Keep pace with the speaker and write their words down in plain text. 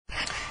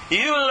May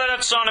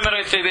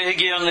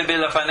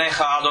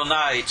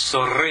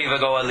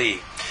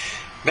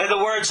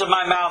the words of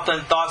my mouth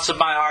and thoughts of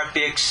my heart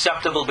be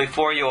acceptable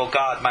before you, O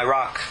God, my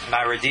rock,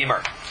 my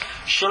redeemer.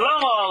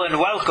 Shalom all and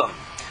welcome.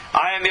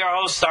 I am your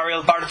host,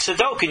 Ariel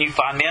Bar-Tzadok, and you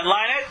find me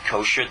online at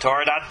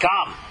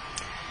koshertorah.com.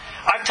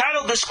 I've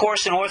titled this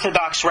course, An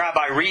Orthodox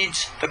Rabbi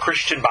Reads the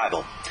Christian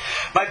Bible.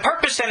 My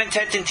purpose and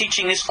intent in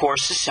teaching this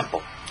course is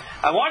simple.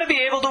 I want to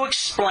be able to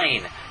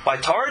explain why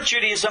Torah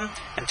Judaism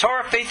and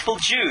Torah faithful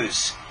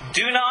Jews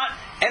do not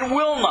and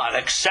will not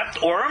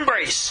accept or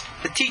embrace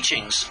the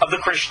teachings of the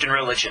Christian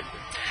religion.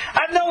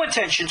 I have no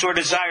intentions or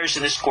desires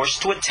in this course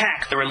to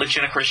attack the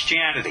religion of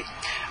Christianity.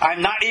 I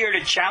am not here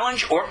to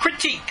challenge or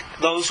critique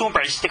those who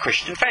embrace the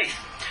Christian faith.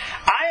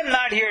 I am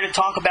not here to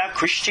talk about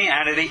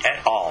Christianity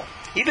at all.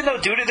 Even though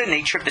due to the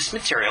nature of this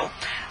material,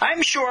 I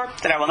am sure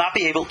that I will not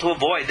be able to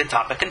avoid the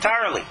topic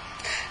entirely.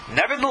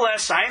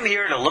 Nevertheless, I am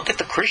here to look at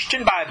the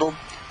Christian Bible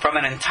from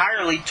an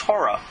entirely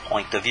Torah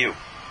point of view.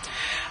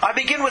 I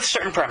begin with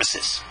certain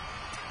premises.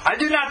 I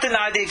do not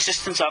deny the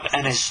existence of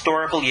an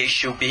historical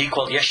Yeshu, be he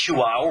called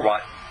Yeshua or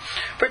what.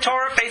 For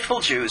Torah faithful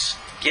Jews,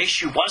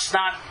 Yeshu was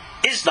not,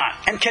 is not,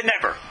 and can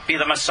never be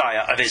the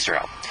Messiah of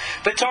Israel.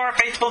 For Torah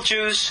faithful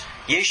Jews,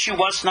 Yeshu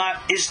was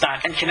not, is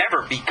not, and can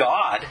never be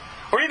God,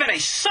 or even a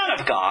son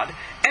of God,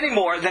 any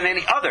more than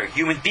any other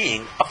human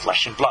being of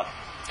flesh and blood.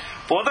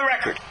 For the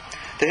record,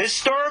 the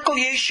historical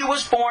Yeshu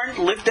was born,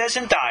 lived as,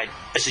 and died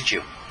as a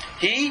Jew.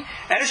 He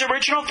and his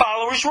original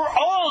followers were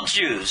all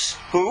Jews,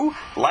 who,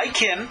 like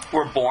him,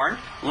 were born,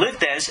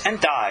 lived as,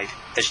 and died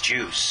as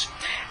Jews.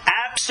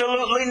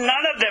 Absolutely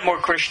none of them were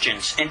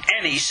Christians in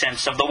any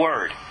sense of the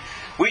word.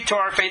 We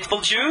Torah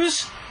faithful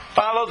Jews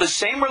follow the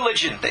same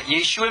religion that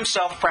Yeshu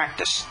himself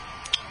practiced.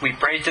 We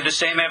pray to the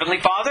same Heavenly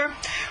Father.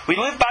 We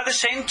live by the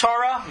same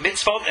Torah,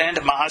 mitzvot, and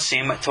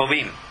ma'asim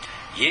tovim.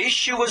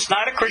 Yeshu was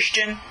not a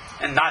Christian,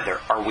 and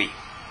neither are we.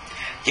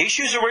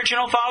 Yeshu's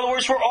original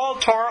followers were all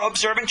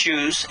Torah-observant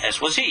Jews, as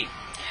was he.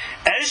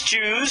 As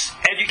Jews,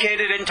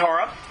 educated in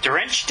Torah,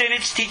 drenched in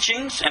its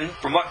teachings, and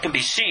from what can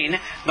be seen,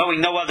 knowing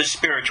no other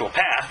spiritual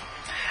path,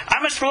 I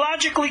must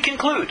logically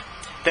conclude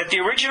that the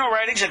original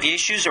writings of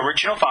Yeshu's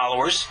original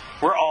followers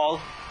were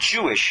all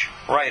Jewish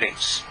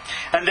writings,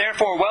 and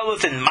therefore well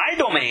within my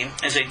domain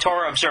as a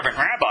Torah-observant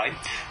rabbi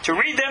to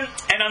read them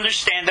and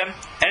understand them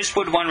as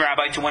would one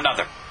rabbi to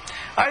another.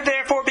 I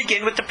therefore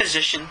begin with the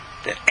position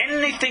that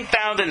anything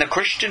found in the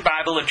Christian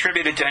Bible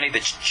attributed to any of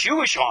its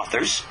Jewish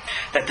authors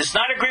that does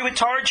not agree with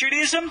Torah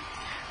Judaism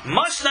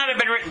must not have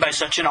been written by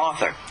such an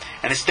author,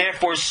 and is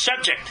therefore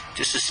subject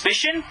to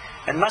suspicion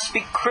and must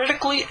be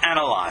critically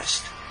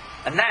analyzed.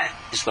 And that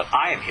is what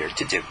I am here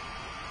to do.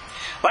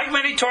 Like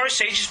many Torah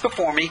sages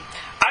before me,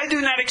 I do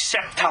not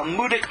accept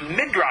Talmudic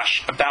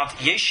midrash about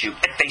Yeshu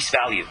at face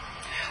value.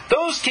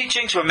 Those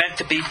teachings were meant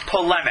to be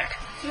polemic,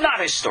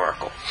 not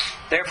historical.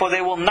 Therefore,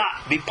 they will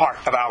not be part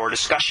of our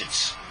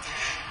discussions.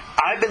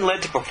 I've been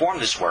led to perform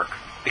this work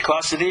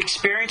because of the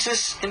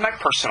experiences in my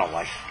personal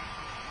life.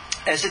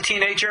 As a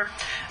teenager,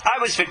 I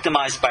was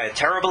victimized by a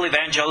terrible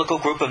evangelical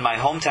group in my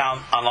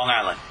hometown on Long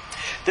Island.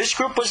 This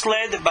group was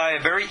led by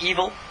a very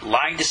evil,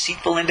 lying,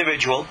 deceitful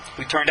individual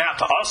who turned out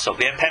to also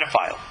be a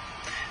pedophile.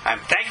 I'm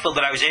thankful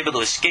that I was able to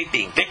escape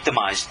being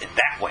victimized in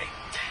that way.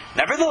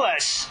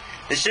 Nevertheless,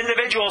 this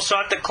individual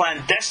sought to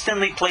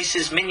clandestinely place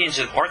his minions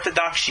in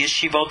Orthodox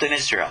yeshivot in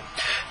Israel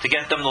to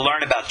get them to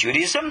learn about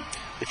Judaism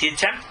with the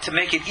attempt to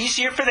make it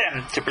easier for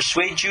them to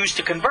persuade Jews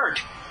to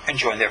convert and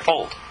join their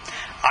fold.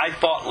 I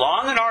fought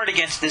long and hard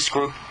against this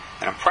group,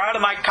 and I'm proud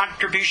of my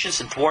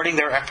contributions in thwarting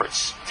their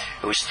efforts.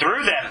 It was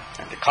through them,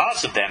 and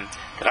because of them,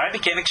 that I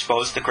became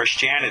exposed to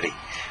Christianity,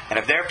 and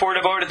have therefore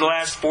devoted the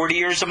last 40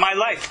 years of my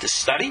life to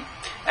study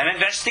and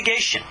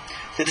investigation,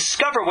 to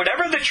discover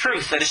whatever the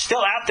truth that is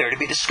still out there to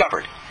be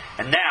discovered.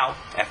 And now,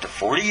 after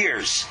 40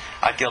 years,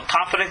 I feel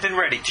confident and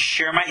ready to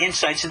share my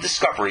insights and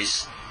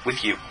discoveries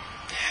with you.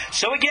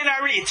 So again,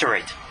 I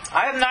reiterate,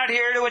 I am not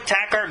here to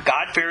attack our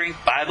God-fearing,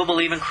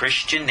 Bible-believing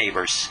Christian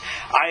neighbors.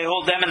 I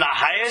hold them in the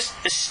highest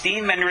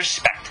esteem and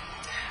respect.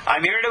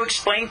 I'm here to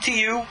explain to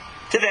you,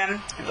 to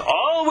them, and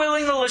all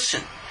willing to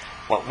listen,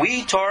 what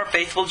we Torah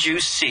faithful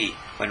Jews see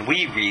when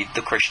we read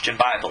the Christian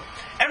Bible,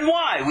 and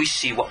why we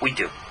see what we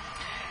do.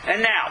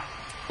 And now,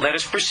 let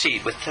us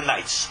proceed with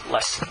tonight's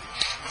lesson.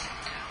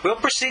 We'll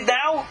proceed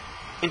now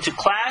into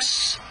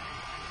class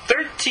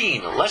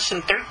 13,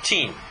 lesson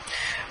 13.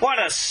 I want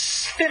to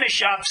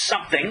finish up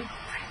something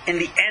in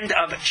the end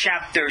of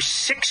chapter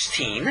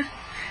 16,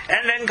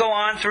 and then go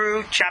on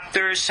through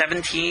chapter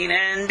 17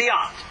 and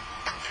beyond.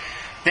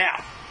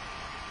 Now,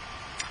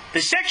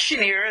 the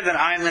section here that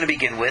I'm going to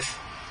begin with,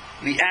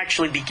 we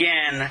actually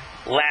began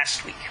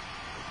last week.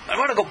 I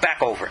want to go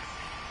back over it.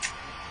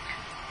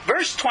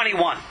 Verse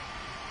 21.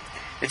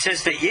 It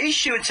says that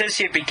Yeshu, it says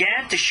here,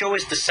 began to show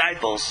his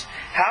disciples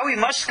how he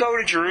must go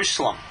to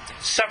Jerusalem,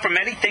 suffer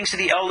many things of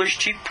the elders,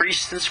 chief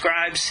priests, and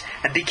scribes,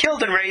 and be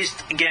killed and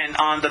raised again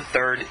on the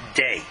third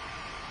day.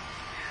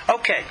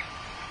 Okay.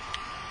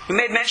 We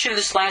made mention of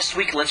this last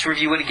week. Let's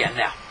review it again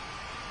now.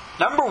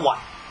 Number one.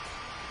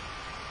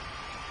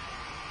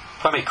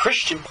 From a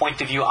Christian point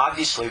of view,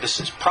 obviously,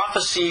 this is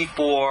prophecy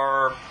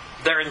for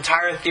their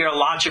entire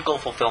theological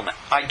fulfillment.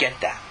 I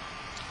get that.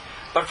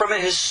 But from a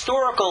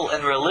historical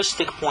and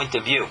realistic point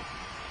of view,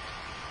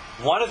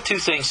 one of two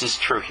things is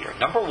true here.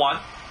 Number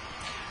one,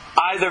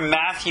 either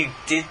Matthew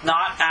did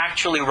not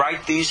actually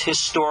write these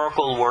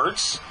historical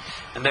words,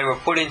 and they were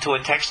put into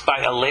a text by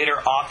a later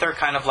author,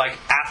 kind of like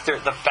after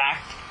the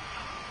fact,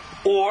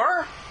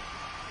 or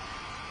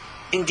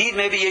indeed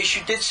maybe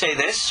Yeshu did say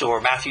this,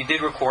 or Matthew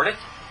did record it,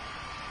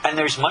 and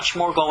there's much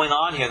more going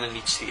on here than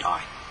meets the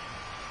eye.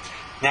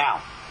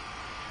 Now,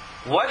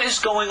 what is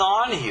going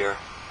on here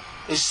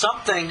is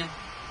something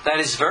that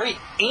is very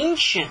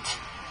ancient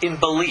in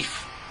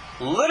belief,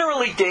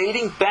 literally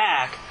dating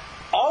back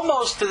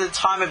almost to the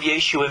time of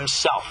Yeshu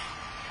himself.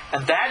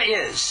 And that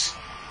is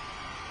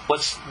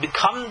what's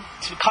come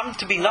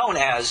to be known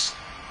as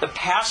the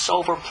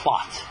Passover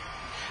plot.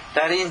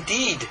 That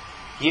indeed,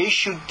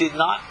 Yeshu did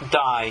not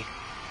die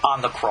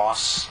on the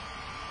cross.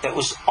 It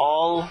was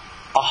all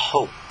a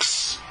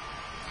hoax.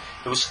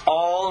 It was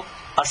all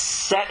a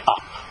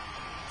setup.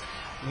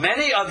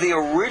 Many of the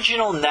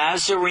original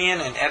Nazarene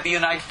and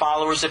Ebionite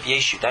followers of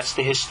Yeshu, that's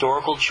the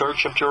historical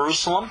church of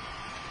Jerusalem,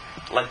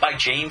 led by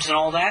James and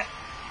all that,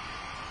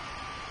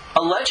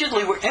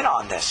 allegedly were in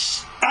on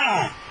this.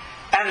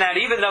 And that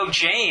even though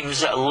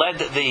James led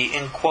the,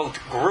 in quote,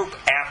 group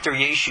after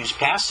Yeshu's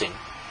passing,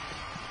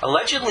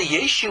 allegedly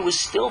Yeshu was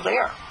still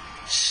there,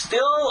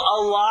 still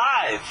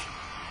alive,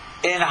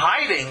 in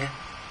hiding,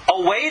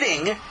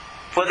 awaiting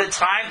for the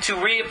time to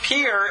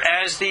reappear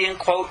as the, in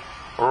quote,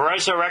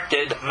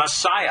 resurrected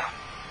Messiah.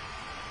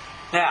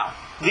 Now,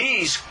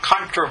 these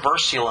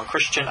controversial in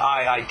Christian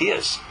eye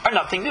ideas are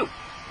nothing new.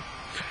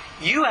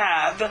 You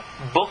have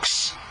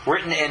books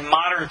written in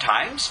modern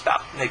times,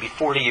 about maybe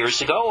 40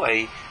 years ago,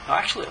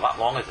 actually a lot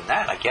longer than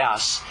that, I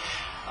guess.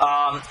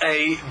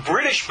 A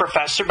British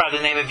professor by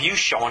the name of Hugh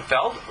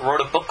Schoenfeld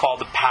wrote a book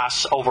called The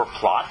Passover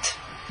Plot,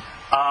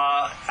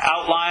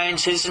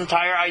 outlines his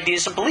entire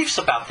ideas and beliefs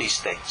about these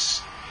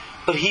things.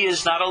 But he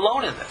is not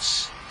alone in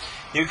this.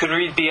 You can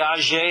read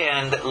Piaget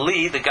and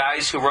Lee, the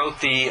guys who wrote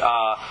the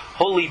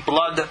Holy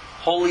Blood,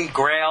 Holy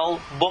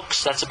Grail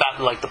books. That's about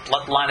like the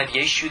bloodline of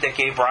Yeshu that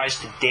gave rise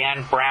to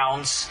Dan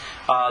Brown's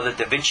the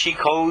Da Vinci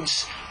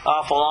Codes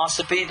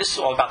philosophy. This is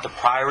all about the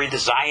Priory, the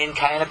Zion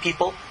kind of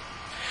people.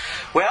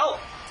 Well,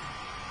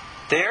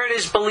 there it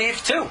is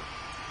believed too,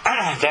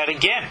 that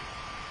again,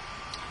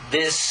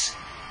 this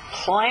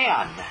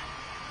plan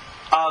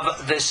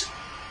of this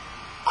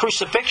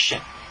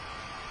crucifixion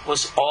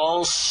was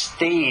all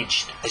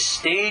staged, a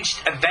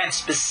staged event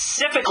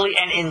specifically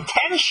and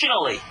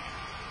intentionally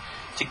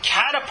to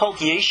catapult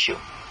Yeshu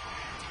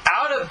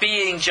out of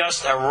being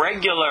just a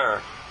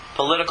regular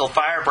political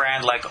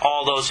firebrand like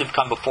all those who've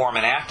come before him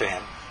and after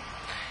him,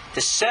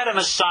 to set him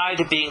aside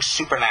to being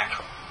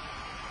supernatural.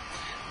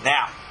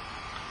 Now,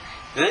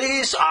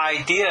 these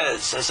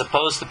ideas, as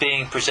opposed to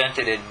being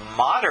presented in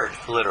modern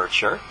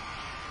literature,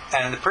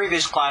 and in the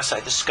previous class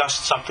I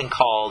discussed something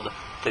called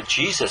the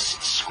Jesus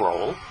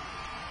Scroll.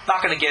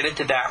 Not going to get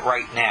into that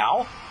right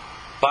now,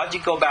 but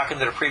you go back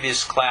into the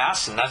previous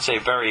class, and that's a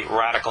very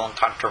radical and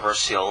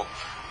controversial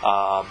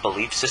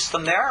belief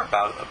system there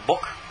about a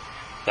book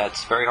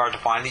that's very hard to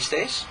find these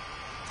days.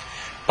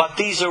 But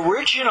these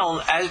original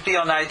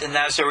Ebionite and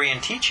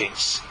Nazarene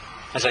teachings,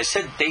 as I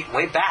said, date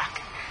way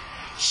back.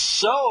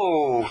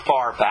 So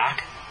far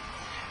back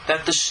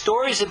that the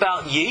stories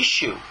about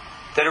Yeshu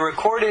that are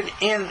recorded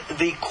in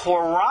the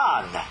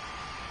Quran,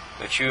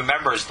 which you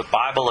remember is the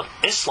Bible of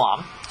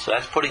Islam, so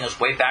that's putting us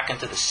way back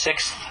into the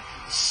 6th,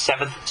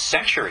 7th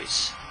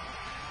centuries,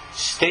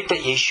 state that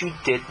Yeshu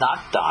did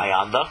not die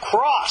on the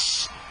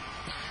cross.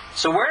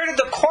 So where did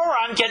the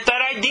Quran get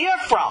that idea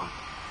from?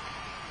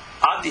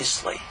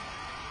 Obviously,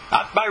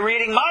 not by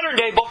reading modern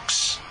day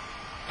books,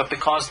 but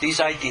because these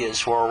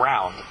ideas were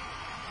around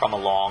from a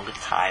long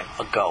time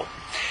ago.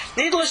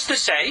 Needless to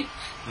say,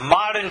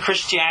 modern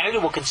Christianity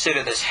will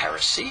consider this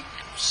heresy.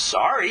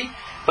 Sorry,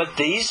 but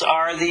these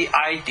are the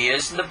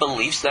ideas and the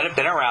beliefs that have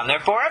been around there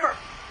forever.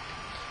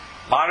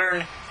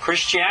 Modern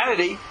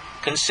Christianity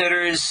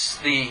considers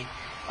the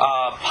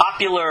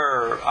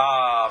popular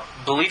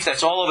belief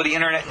that's all over the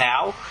internet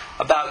now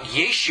about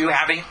Yeshu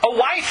having a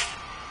wife.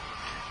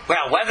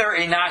 Well, whether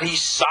or not he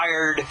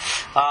sired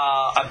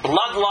a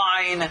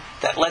bloodline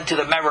that led to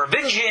the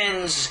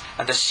Merovingians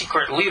and the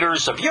secret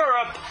leaders of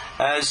Europe,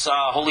 as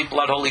Holy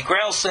Blood, Holy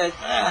Grail said,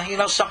 you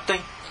know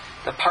something?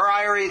 The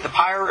Priory de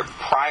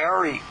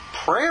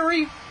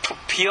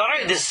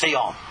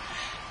Sion.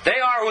 They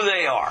are who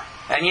they are.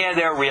 And yeah,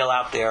 they're real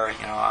out there.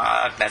 You know,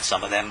 I've met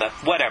some of them, but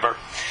whatever.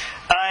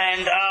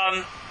 And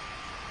I'm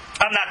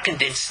not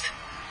convinced.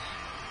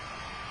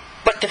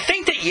 But to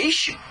think that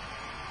Yeshu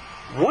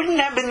wouldn't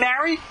have been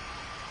married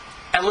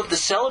and lived a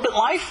celibate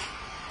life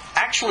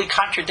actually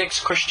contradicts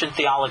Christian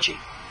theology.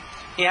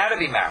 He had to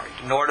be married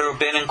in order to have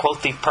been, in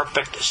quote, the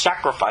perfect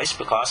sacrifice,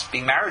 because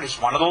being married is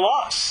one of the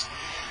laws.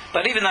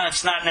 But even though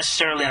it's not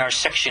necessarily in our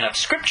section of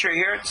Scripture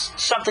here, it's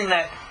something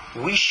that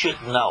we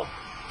should know.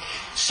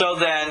 So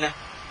then,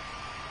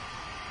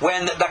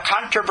 when the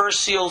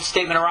controversial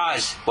statement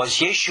arises, was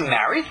Yeshu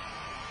married?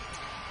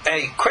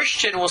 A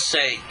Christian will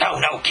say,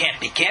 no, can't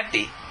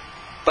be.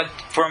 But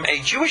from a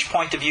Jewish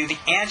point of view, the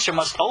answer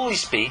must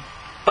always be,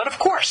 but of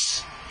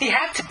course, he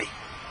had to be.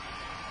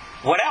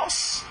 What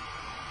else?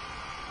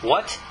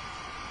 What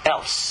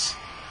else?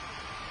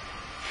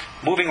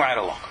 Moving right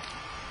along.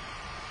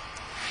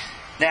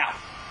 Now,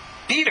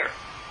 Peter,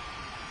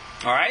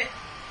 all right,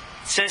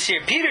 it says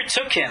here, Peter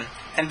took him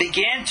and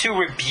began to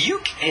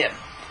rebuke him.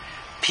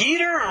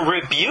 Peter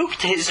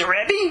rebuked his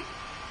Rabbi?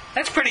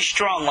 That's pretty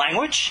strong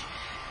language.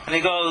 And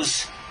he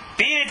goes,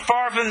 be it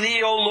far from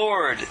thee, O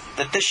Lord,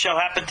 that this shall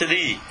happen to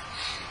thee.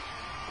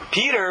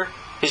 Peter,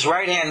 his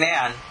right-hand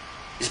man,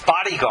 his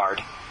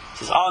bodyguard,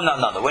 says, oh,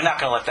 no, we're not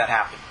going to let that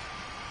happen.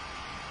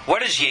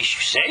 What does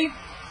Yeshu say?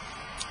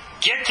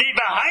 Get thee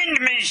behind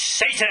me,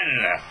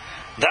 Satan!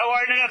 Thou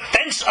art an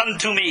offense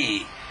unto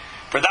me,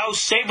 for thou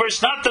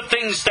savorest not the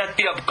things that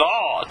be of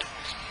God,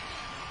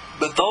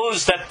 but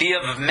those that be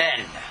of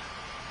men.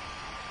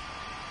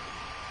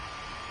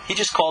 He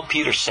just called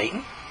Peter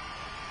Satan?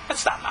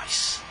 That's not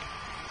nice.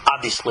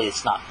 Obviously,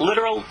 it's not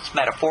literal, it's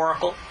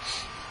metaphorical.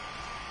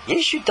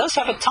 Yeshu does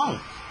have a tongue.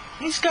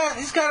 He's got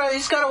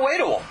a way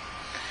to him.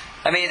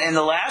 I mean, in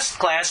the last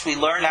class, we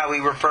learned how he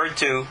referred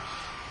to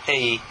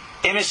a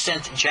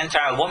innocent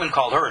Gentile woman,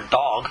 called her a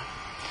dog.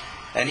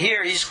 And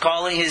here he's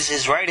calling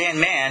his right-hand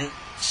man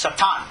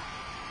Satan.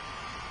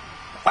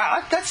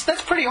 Wow,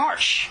 that's pretty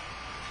harsh.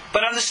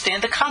 But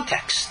understand the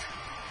context.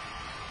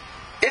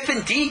 If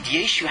indeed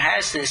Yeshu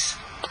has this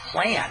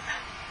plan,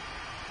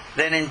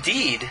 then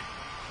indeed,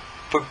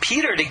 for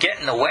Peter to get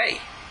in the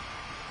way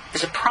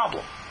is a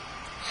problem.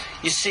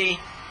 You see,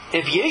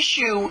 if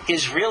Yeshu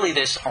is really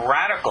this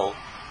radical,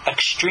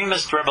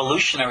 extremist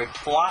revolutionary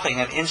plotting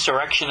an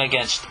insurrection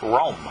against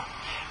Rome,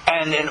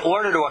 and in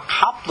order to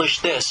accomplish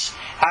this,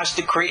 has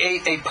to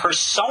create a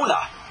persona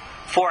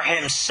for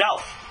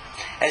himself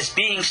as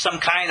being some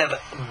kind of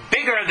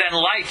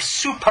bigger-than-life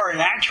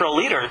supernatural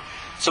leader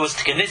so as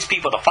to convince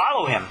people to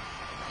follow him.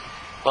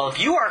 Well, if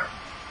you are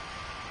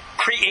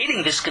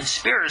creating this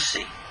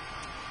conspiracy,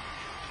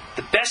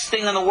 the best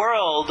thing in the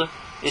world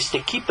is to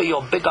keep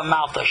your bigger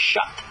mouth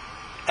shut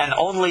and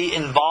only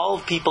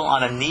involve people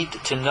on a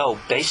need-to-know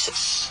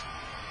basis.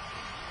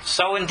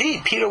 So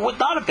indeed, Peter would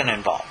not have been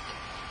involved.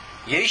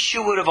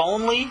 Yeshu would have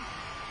only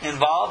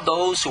involved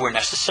those who were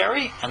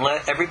necessary and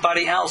let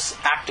everybody else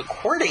act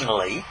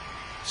accordingly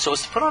so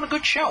as to put on a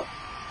good show.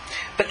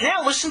 But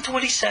now listen to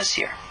what he says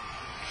here.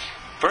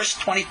 Verse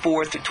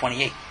 24 through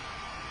 28.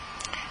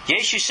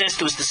 Yeshu says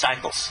to his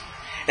disciples,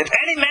 if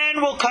any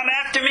man will come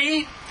after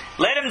me,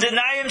 let him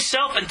deny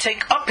himself and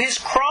take up his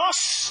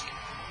cross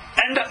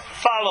and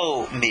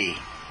follow me.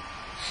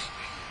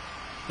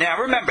 Now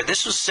remember,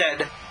 this was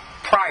said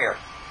prior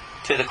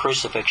to the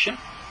crucifixion.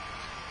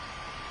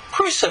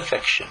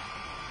 Crucifixion.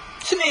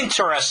 It's an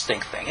interesting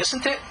thing,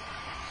 isn't it?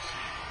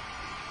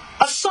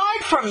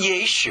 Aside from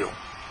Yeshu,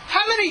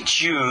 how many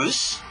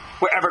Jews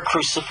were ever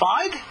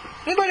crucified?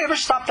 Anybody ever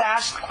stop to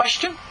ask the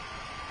question?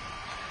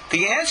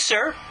 The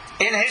answer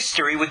in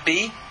history would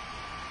be,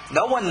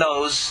 no one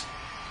knows,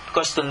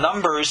 because the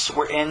numbers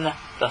were in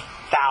the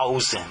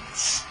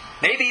thousands,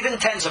 maybe even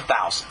tens of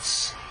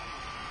thousands.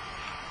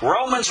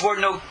 Romans were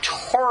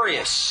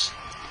notorious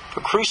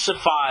for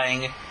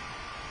crucifying,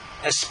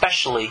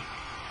 especially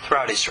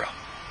throughout Israel.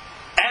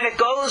 And it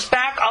goes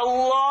back a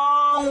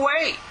long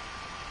way.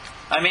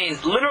 I mean,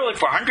 literally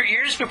for 100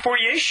 years before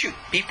Yeshu,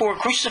 people were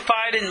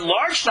crucified in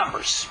large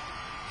numbers.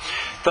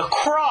 The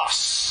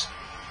cross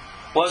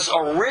was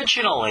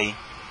originally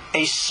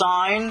a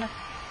sign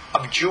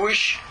of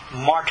Jewish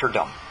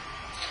martyrdom.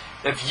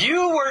 If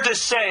you were to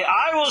say,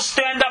 I will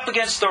stand up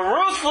against the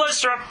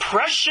ruthless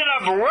oppression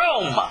of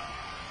Rome,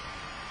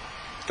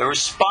 the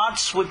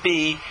response would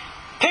be,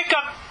 pick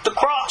up the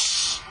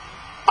cross.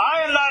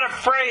 I am not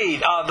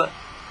afraid of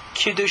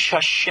Kiddush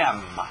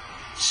Hashem,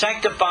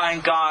 sanctifying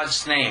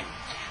God's name.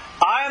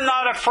 I am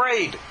not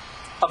afraid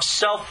of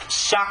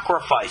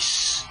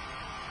self-sacrifice.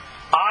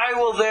 I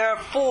will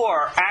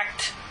therefore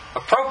act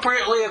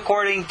appropriately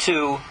according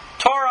to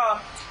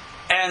Torah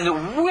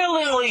and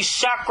willingly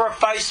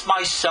sacrifice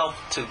myself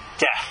to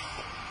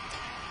death.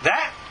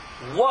 That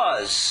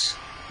was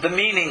the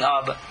meaning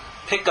of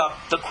pick up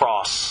the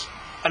cross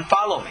and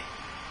follow me.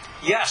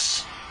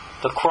 Yes,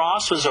 the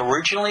cross was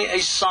originally a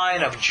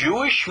sign of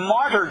Jewish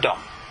martyrdom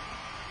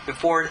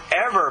before it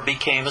ever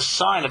became a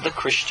sign of the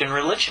Christian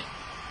religion.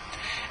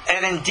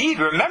 And indeed,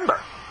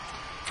 remember,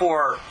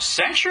 for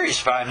centuries,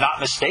 if I'm not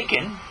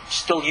mistaken,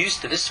 still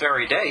used to this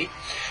very day,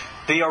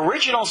 the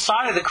original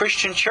sign of the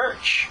Christian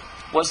church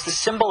was the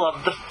symbol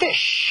of the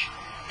fish,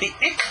 the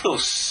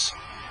ichthus,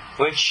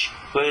 which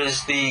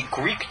was the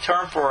Greek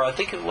term for, I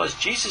think it was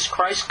Jesus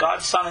Christ,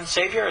 God's Son and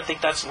Savior. I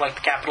think that's like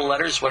the capital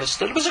letters, what it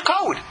stood. It was a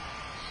code,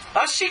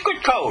 a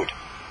secret code.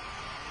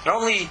 And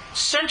only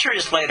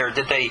centuries later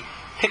did they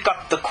pick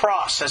up the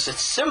cross as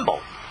its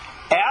symbol,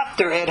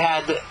 after it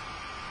had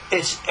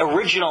its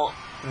original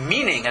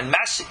meaning and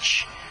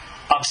message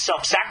of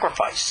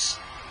self-sacrifice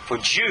for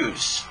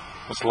Jews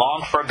was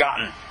long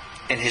forgotten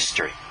in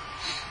history.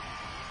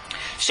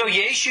 So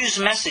Yeshu's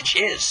message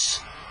is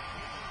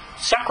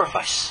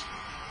sacrifice.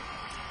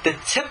 The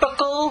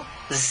typical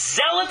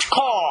zealot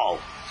call.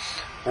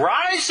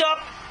 Rise up,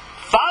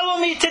 follow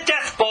me to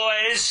death,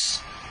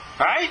 boys.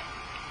 Right?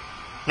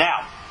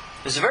 Now,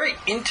 there's a very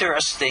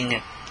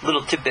interesting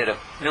little tidbit of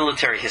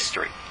military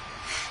history.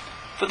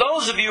 For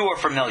those of you who are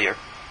familiar,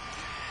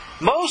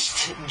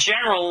 most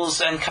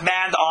generals and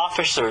command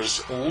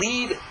officers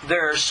lead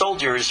their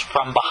soldiers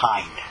from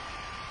behind.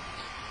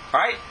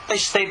 Right? They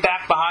stay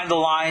back behind the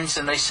lines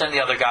and they send the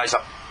other guys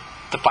up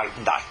to fight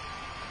and die.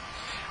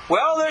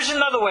 Well, there's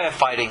another way of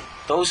fighting.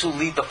 Those who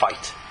lead the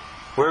fight.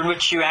 Where in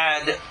which you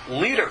had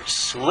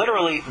leaders who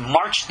literally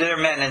marched their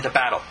men into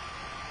battle.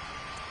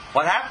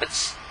 What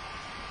happens?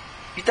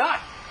 You die.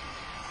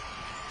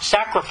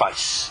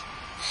 Sacrifice.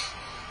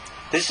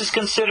 This is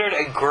considered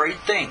a great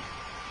thing,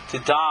 to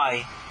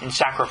die in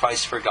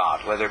sacrifice for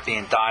God, whether it be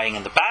in dying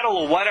in the battle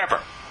or whatever.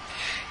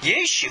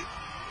 Yeshu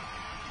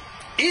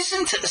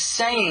isn't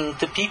saying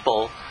to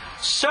people,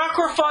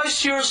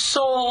 sacrifice your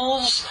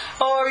souls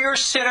or your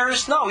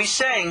sinners. No, he's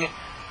saying,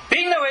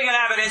 being that we're going to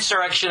have an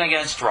insurrection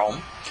against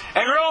Rome,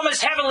 and Rome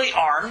is heavily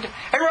armed,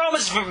 and Rome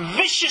is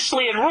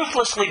viciously and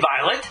ruthlessly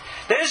violent,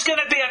 there's going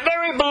to be a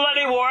very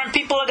bloody war and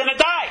people are going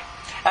to die.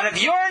 And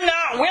if you're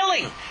not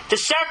willing to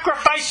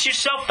sacrifice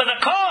yourself for the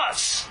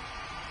cause,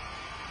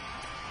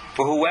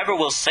 for whoever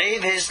will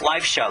save his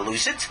life shall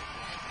lose it,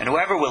 and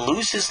whoever will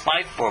lose his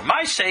life for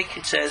my sake,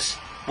 it says,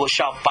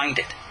 shall find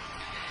it.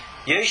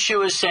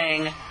 Yeshua is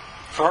saying,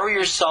 throw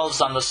yourselves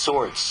on the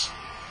swords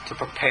to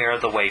prepare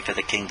the way for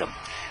the kingdom.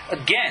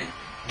 Again,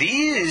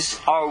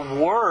 these are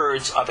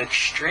words of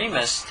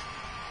extremist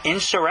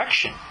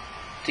insurrection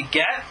to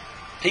get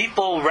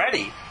people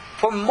ready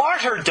for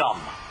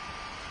martyrdom.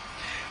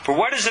 For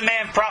what is a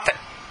man profit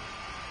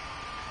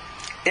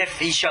if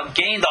he shall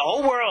gain the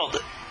whole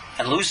world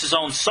and lose his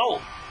own soul?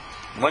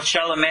 And what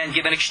shall a man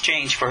give in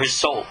exchange for his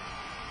soul?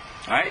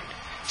 Alright?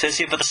 It says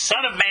here, for the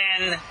Son of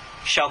Man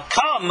shall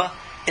come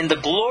in the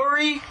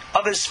glory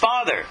of his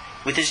Father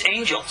with his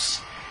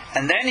angels,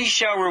 and then he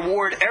shall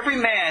reward every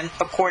man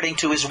according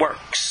to his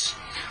works.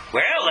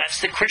 Well, that's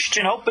the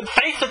Christian hope and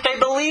faith that they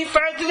believe for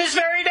to this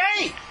very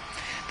day.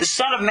 The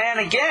Son of Man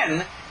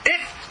again,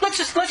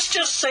 let's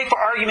just say for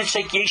argument's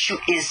sake, Yeshu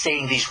is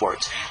saying these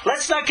words.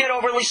 Let's not get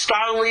overly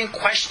scholarly and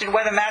question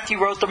whether Matthew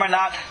wrote them or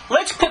not.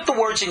 Let's put the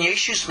words in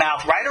Yeshu's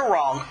mouth, right or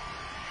wrong,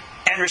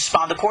 and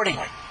respond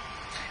accordingly.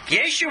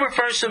 Yeshu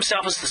refers to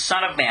himself as the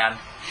Son of Man.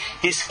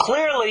 He's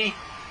clearly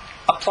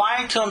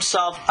applying to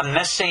himself a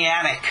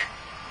messianic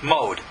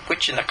mode,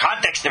 which in the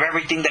context of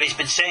everything that he's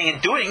been saying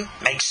and doing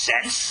makes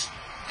sense.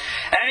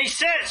 And he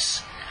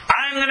says,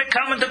 I'm going to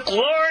come in the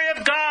glory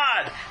of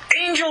God.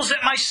 Angels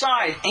at my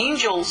side.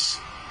 Angels,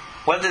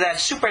 whether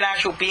that's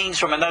supernatural beings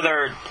from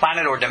another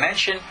planet or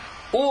dimension,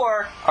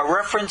 or a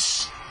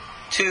reference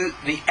to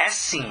the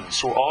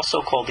Essenes, who are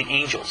also called the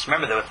angels.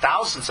 Remember, there were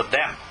thousands of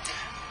them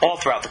all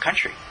throughout the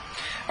country.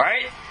 All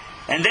right?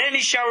 And then he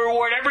shall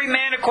reward every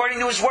man according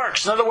to his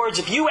works. In other words,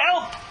 if you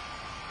help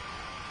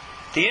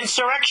the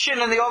insurrection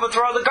and the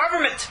overthrow of the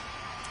government,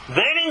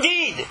 then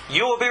indeed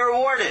you will be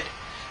rewarded.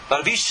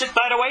 But if you sit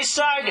by the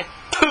wayside,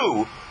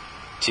 pooh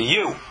to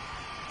you.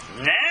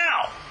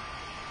 Now,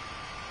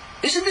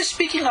 isn't this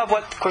speaking of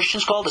what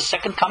Christians call the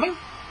second coming?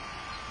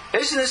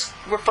 Isn't this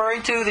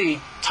referring to the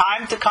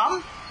time to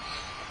come?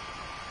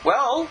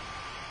 Well,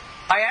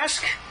 I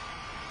ask,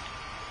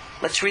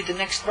 let's read the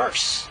next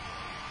verse.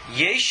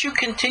 Yeshu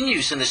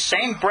continues in the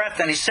same breath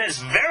and he says,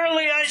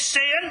 verily I say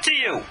unto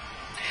you,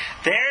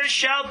 there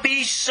shall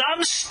be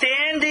some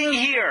standing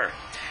here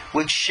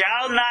which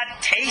shall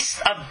not taste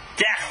of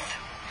death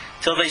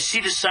till they see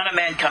the Son of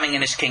Man coming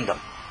in his kingdom.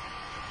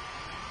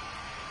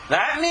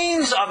 That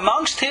means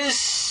amongst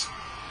his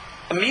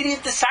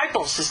immediate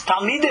disciples, his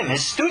Talmidim,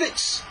 his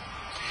students,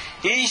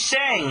 he's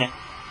saying,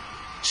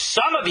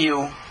 some of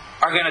you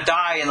are going to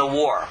die in the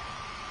war,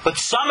 but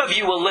some of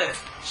you will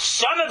live.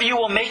 Some of you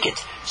will make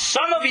it.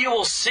 Some of you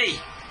will see.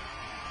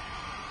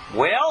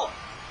 Well,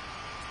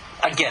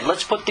 again,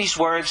 let's put these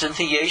words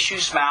into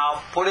Yeshu's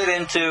mouth, put it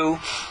into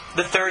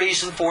the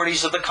 30s and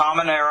 40s of the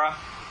Common Era.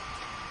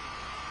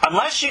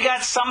 Unless you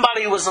got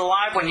somebody who was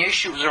alive when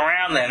Yeshu was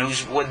around then,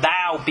 who would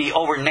now be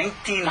over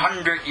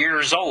 1900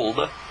 years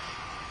old,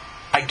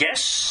 I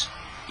guess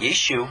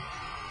Yeshu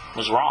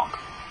was wrong.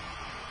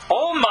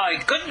 Oh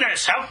my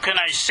goodness, how can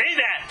I say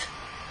that?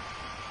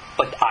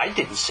 But I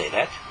didn't say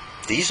that.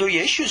 These are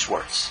Yeshu's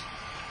words.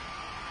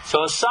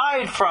 So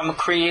aside from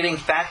creating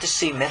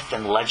fantasy, myth,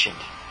 and legend,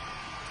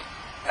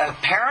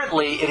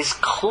 apparently it is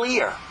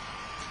clear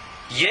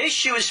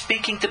Yeshu is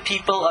speaking to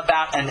people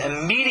about an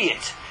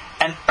immediate,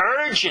 an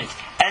urgent,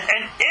 and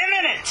an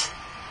imminent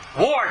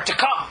war to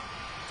come.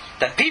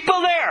 That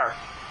people there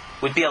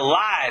would be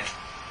alive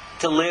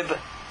to live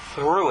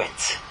through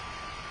it.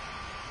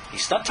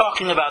 He's not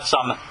talking about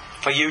some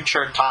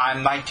future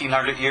time,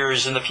 1900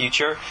 years in the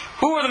future.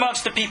 Who are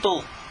amongst the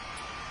people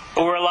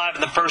who were alive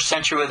in the first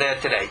century were there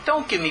today?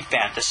 Don't give me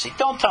fantasy.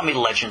 Don't tell me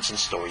legends and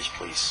stories,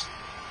 please.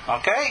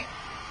 Okay?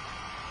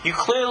 You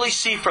clearly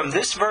see from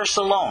this verse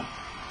alone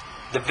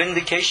the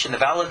vindication, the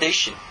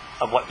validation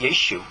of what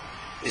Yeshu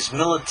is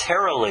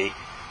militarily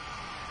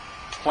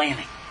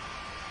planning.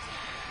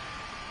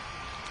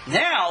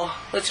 Now,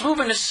 let's move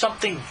into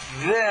something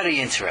very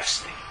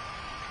interesting.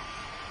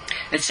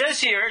 It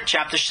says here,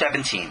 chapter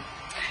 17,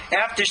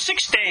 after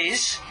 6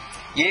 days,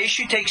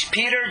 Yeshu takes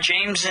Peter,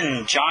 James,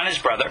 and John, his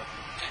brother,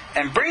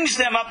 and brings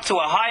them up to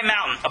a high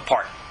mountain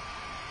apart.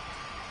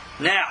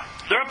 Now,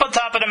 they're up on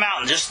top of the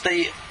mountain, just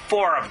the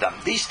 4 of them.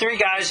 These 3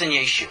 guys and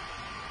Yeshu.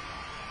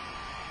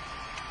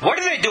 What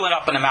are they doing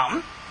up on the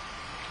mountain?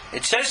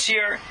 It says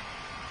here,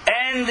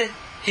 and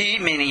he,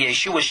 meaning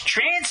Yeshu, was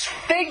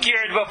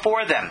transfigured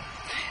before them,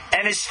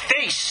 and his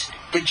face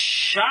did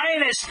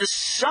shine as the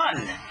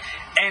sun,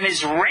 and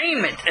his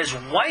raiment as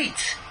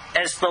white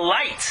as the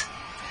light.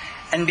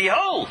 And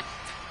behold,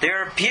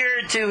 there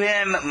appeared to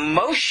him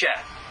Moshe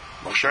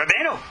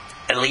Rabbeinu,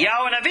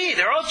 Eliyahu and Avi.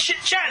 They're all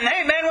chit-chatting.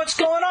 Hey man, what's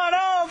going on?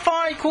 Oh,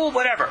 fine, cool,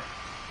 whatever.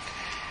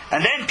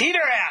 And then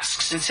Peter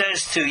asks and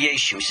says to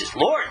Yeshu, he says,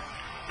 Lord,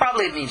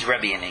 probably it means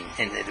Rabbi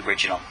in the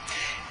original.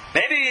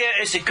 Maybe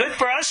is it good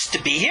for us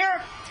to be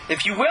here?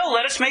 If you will,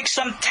 let us make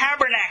some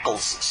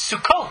tabernacles,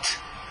 Sukkot.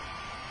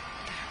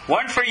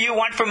 One for you,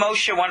 one for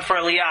Moshe, one for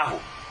Eliyahu.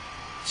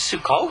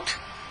 Sukkot?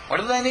 What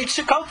do they need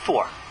Sukkot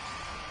for?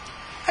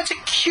 That's a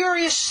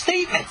curious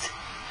statement.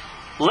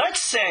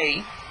 Let's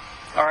say,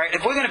 all right,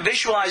 if we're going to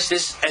visualize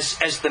this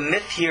as the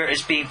myth here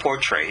is being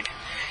portrayed,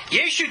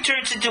 Yeshu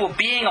turns into a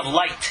being of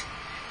light.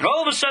 And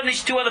all of a sudden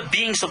these 2 other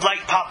beings of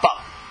light pop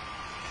up.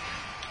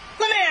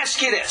 Let me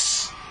ask you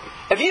this.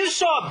 If you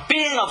saw a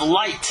being of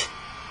light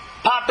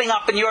popping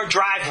up in your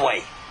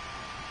driveway,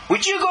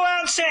 would you go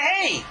out and say,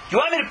 hey, you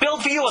want me to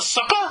build for you a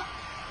sukkah?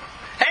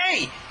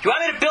 Hey, you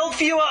want me to build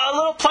for you a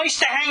little place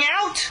to hang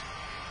out?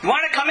 You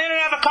want to come in and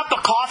have a cup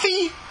of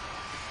coffee?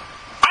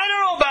 I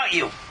don't know about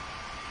you.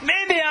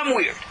 Maybe I'm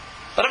weird.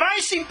 But if I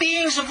see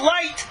beings of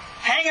light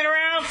hanging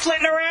around,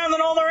 flitting around,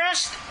 and all the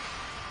rest,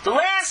 the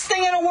last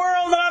thing in the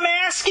world that I'm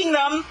asking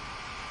them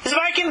is if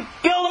I can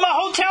build them a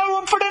hotel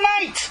room for the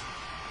night.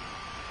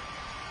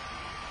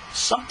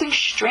 Something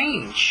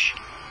strange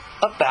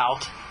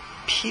about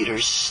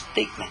Peter's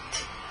statement.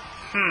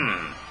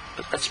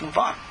 But let's move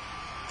on.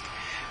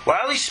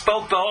 While he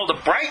spoke, behold,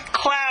 a bright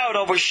cloud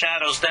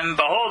overshadows them.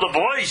 Behold, a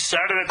voice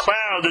out of the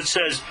cloud that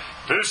says,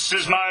 This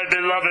is my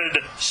beloved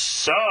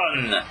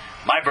Son.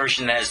 My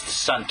version has the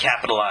Son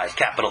capitalized,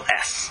 capital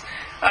S.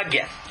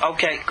 Again.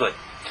 Okay, good.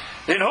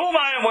 In whom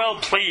I am well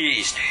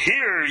pleased.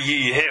 Hear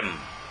ye him.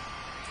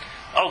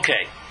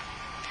 Okay.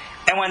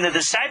 And when the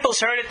disciples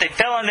heard it, they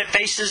fell on their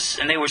faces,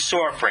 and they were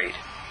sore afraid.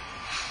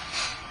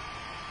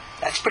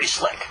 That's pretty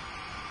slick.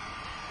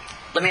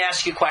 Let me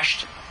ask you a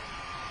question.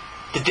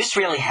 Did this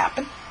really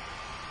happen?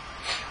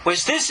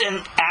 Was this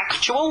an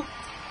actual,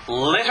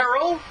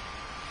 literal,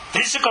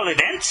 physical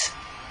event?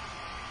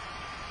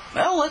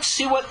 Well, let's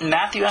see what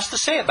Matthew has to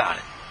say about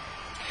it.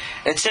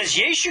 It says,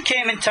 Yeshu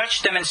came and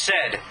touched them and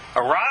said,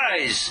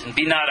 Arise and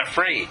be not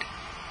afraid.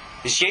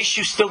 Is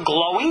Yeshu still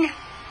glowing?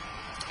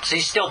 Is he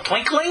still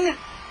twinkling?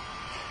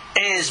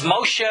 Is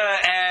Moshe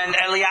and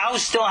Eliyahu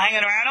still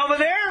hanging around over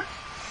there?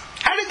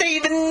 How did they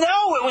even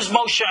know it was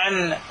Moshe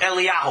and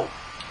Eliyahu?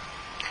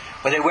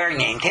 Were they wearing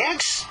name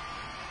tags?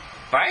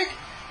 Right?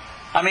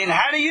 I mean,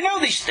 how do you know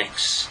these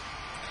things?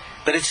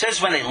 But it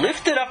says when they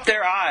lifted up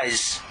their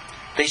eyes,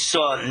 they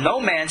saw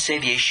no man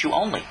save Yeshu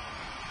only.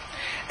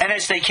 And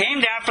as they came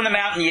down from the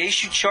mountain,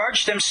 Yeshu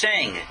charged them,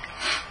 saying,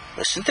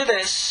 Listen to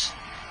this.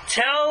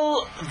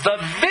 Tell the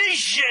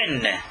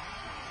vision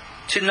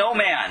to no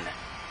man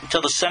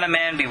until the Son of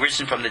Man be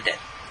risen from the dead.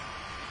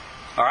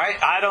 All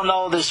right? I don't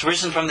know this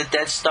risen from the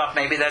dead stuff.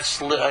 Maybe that's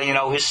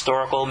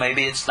historical.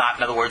 Maybe it's not.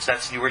 In other words,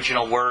 that's the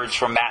original words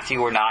from Matthew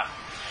or not.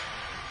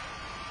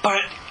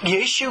 But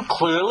Yeshu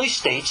clearly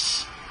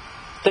states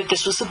that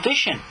this was a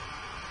vision.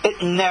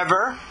 It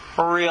never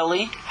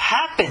really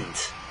happened.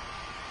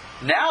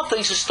 Now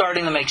things are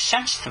starting to make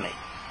sense to me.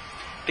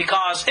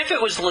 Because if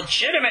it was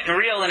legitimate and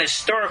real and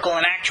historical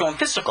and actual and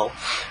physical,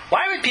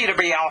 why would Peter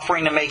be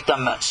offering to make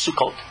them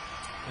Sukkot?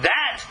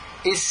 That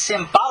is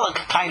symbolic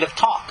kind of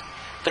talk.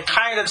 The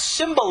kind of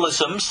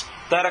symbolisms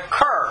that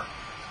occur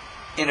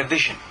in a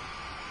vision.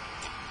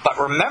 But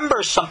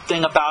remember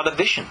something about a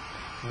vision.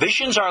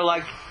 Visions are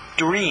like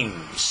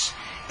dreams.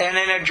 And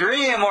in a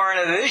dream or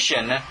in a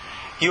vision,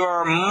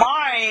 your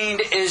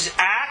mind is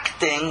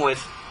acting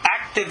with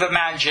active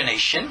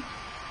imagination,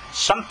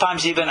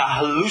 sometimes even a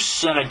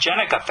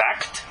hallucinogenic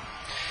effect,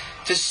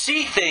 to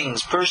see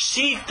things,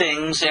 perceive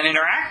things, and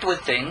interact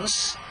with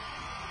things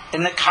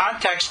in the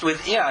context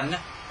within,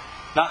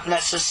 not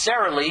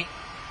necessarily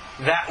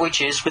that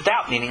which is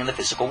without, meaning in the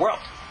physical world.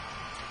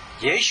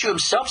 Yeshu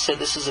himself said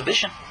this is a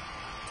vision.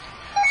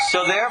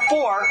 So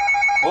therefore,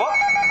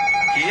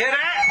 you hear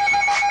that?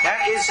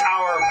 That is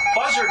our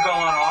buzzer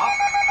going off,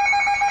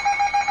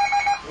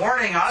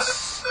 warning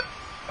us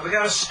that we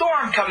got a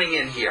storm coming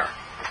in here.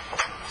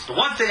 It's the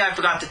one thing I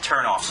forgot to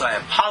turn off, so I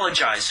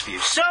apologize for you.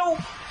 So,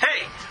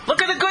 hey,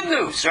 look at the good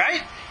news,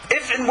 right?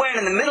 if and when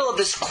in the middle of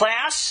this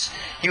class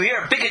you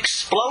hear a big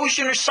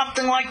explosion or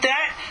something like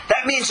that,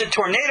 that means a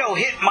tornado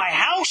hit my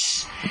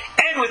house,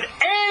 and with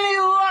any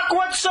luck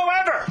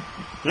whatsoever,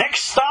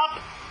 next stop,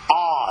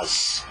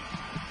 Oz.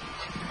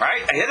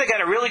 Right? I hear they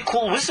got a really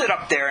cool wizard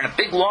up there in a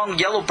big, long,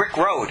 yellow brick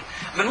road.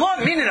 I've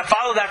been meaning to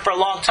follow that for a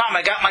long time.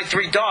 I got my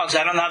 3 dogs.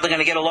 I don't know how they're going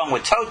to get along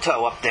with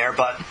Toto up there,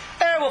 but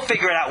we'll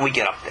figure it out when we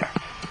get up there.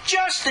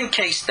 Just in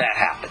case that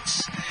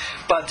happens.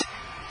 But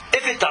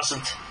if it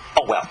doesn't,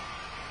 oh well.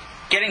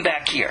 Getting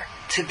back here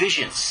to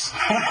visions.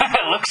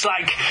 looks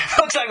like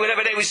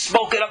whatever they was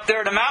smoking up there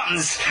in the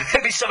mountains,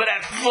 maybe some of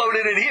that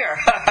floated in here,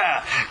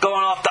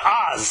 going off to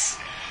Oz.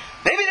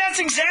 Maybe that's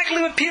exactly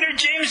what Peter,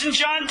 James, and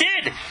John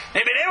did.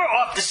 Maybe they were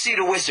off to see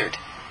the wizard.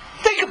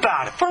 Think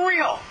about it, for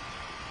real.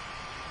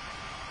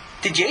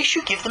 Did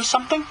Yeshu give them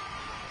something?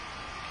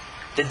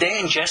 Did they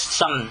ingest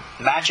some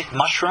magic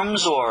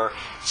mushrooms or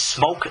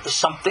smoke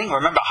something?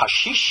 Remember,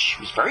 hashish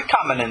was very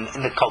common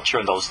in the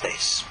culture in those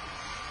days.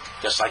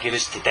 Just like it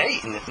is today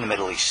in the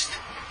Middle East.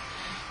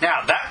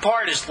 Now, that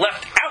part is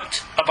left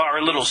out of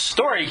our little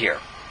story here.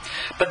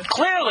 But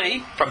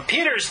clearly, from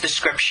Peter's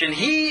description,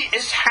 he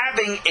is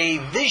having a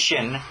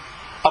vision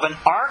of an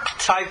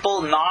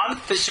archetypal,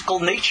 non-physical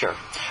nature,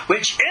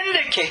 which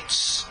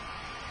indicates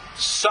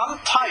some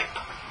type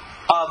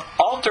of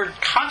altered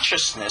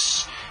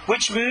consciousness,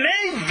 which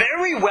may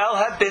very well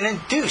have been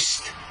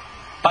induced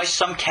by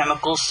some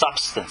chemical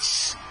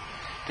substance.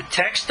 The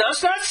text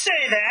does not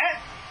say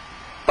that,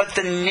 but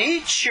the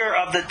nature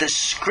of the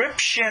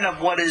description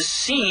of what is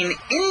seen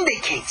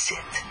indicates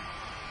it.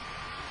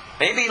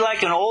 Maybe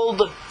like an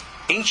old,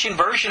 ancient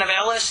version of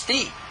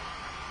LSD.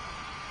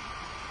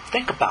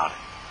 Think about it.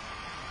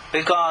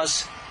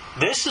 Because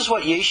this is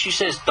what Yeshu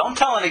says. Don't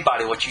tell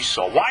anybody what you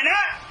saw. Why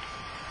not?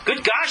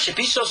 Good gosh, if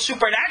he's so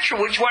supernatural,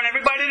 wouldn't you want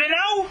everybody to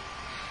know?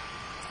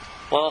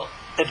 Well,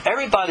 if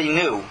everybody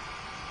knew,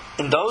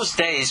 in those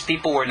days,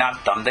 people were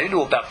not dumb. They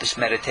knew about this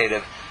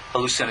meditative,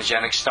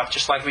 hallucinogenic stuff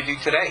just like we do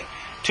today.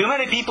 Too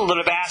many people that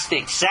have asked the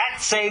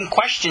exact same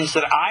questions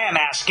that I am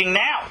asking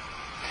now.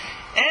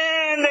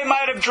 And they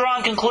might have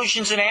drawn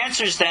conclusions and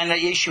answers then that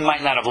Yeshu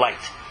might not have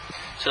liked.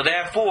 So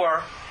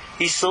therefore,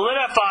 he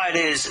solidified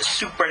his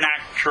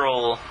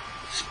supernatural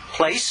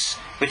place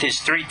with his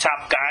 3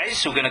 top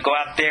guys who are going to go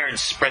out there and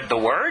spread the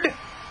word.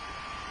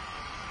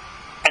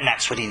 And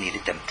that's what he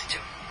needed them to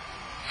do.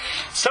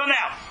 So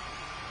now,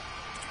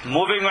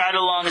 moving right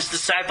along, his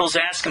disciples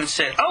asked him and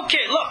said,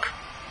 okay, look,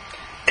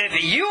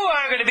 if you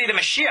are going to be the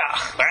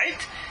Mashiach,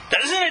 right?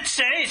 Doesn't it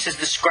say, it says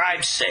the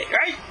scribes say,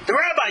 right? The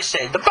rabbis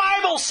say, the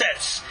Bible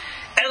says,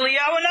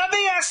 Eliyahu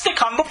Nabi has to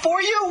come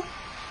before you.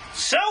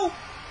 So,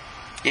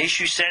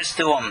 Yeshu says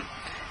to him,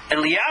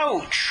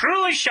 Eliyahu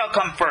truly shall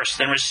come first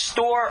and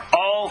restore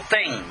all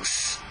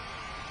things.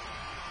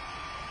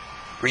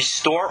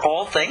 Restore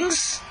all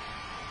things?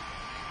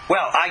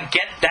 Well, I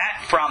get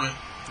that from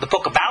the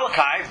book of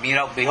Malachi.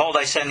 Behold,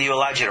 I send you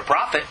Elijah the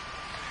prophet.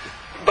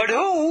 But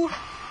who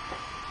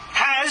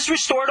has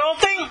restored all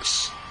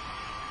things?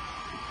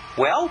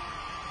 Well,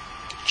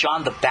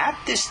 John the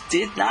Baptist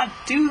did not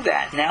do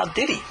that now,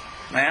 did he?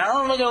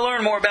 Well, we're going to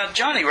learn more about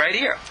Johnny right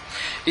here.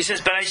 He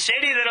says, but I say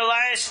to you that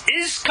Elias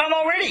is come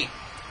already,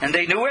 and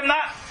they knew him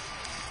not.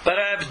 But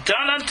I have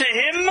done unto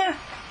him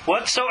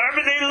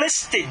whatsoever they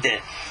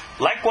listed.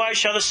 Likewise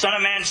shall the Son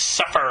of Man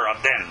suffer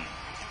of them.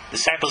 The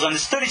disciples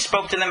understood. He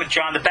spoke to them of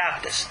John the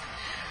Baptist.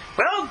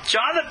 Well,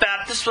 John the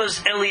Baptist was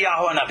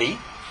Eliyahu Nabi.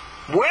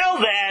 Well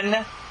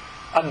then,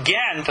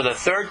 again, for the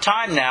 3rd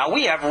time now,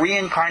 we have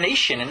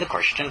reincarnation in the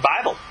Christian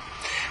Bible.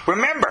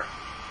 Remember,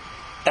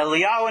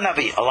 Eliyahu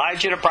Nabi,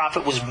 Elijah the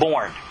prophet, was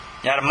born.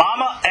 He had a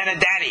mama and a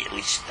daddy, at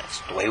least that's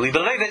the way we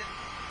believe it.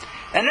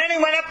 And then he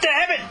went up to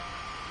heaven,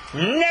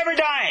 never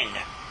dying.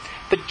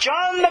 But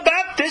John the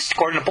Baptist,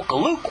 according to the book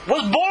of Luke,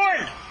 was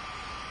born.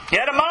 He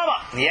had a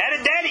mama, he had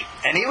a daddy,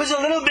 and he was a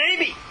little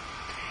baby.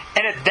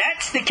 And if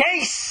that's the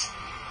case,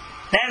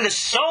 then the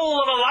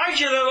soul of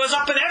Elijah that was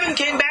up in heaven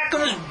came back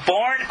and was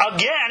born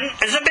again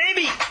as a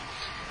baby.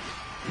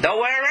 No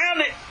way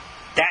around it.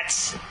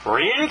 That's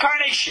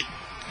reincarnation.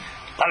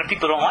 A lot of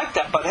people don't like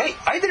that, but hey,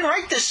 I didn't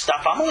write this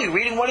stuff. I'm only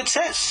reading what it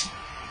says.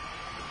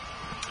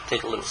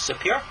 Take a little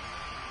sip here.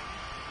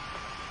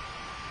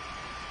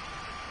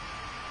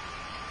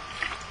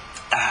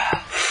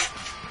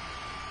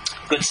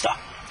 Good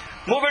stuff.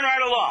 Moving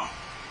right along.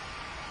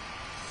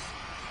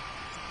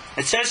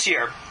 It says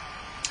here,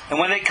 and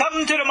when they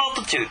come to the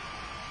multitude,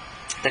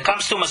 there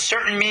comes to him a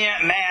certain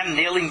man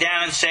kneeling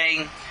down and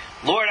saying,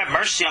 Lord, have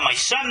mercy on my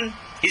son.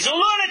 He's a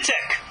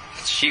lunatic.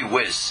 Gee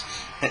whiz.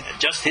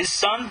 Just his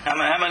son?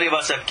 How many of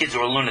us have kids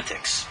who are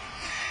lunatics?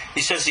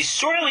 He says he's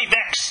sorely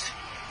vexed,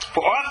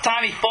 for oft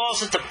time he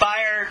falls into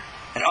fire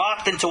and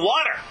oft into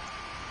water.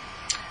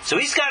 So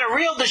he's got a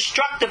real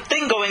destructive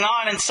thing going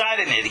on inside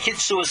of me. The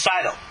kid's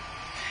suicidal.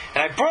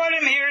 And I brought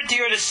him here to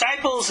your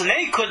disciples and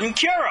they couldn't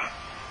cure him.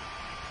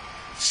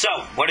 So,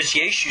 what does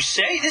Yeshu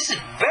say? This is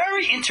a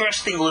very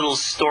interesting little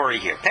story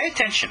here. Pay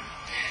attention.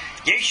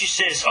 Yeshu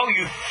says, oh,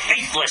 you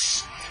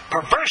faithless,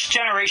 perverse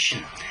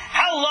generation,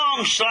 How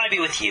long shall I be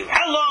with you?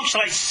 How long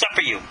shall I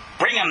suffer you?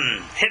 Bring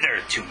him hither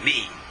to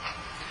me.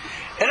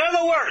 In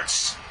other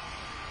words,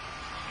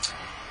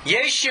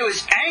 Yeshu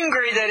is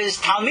angry that his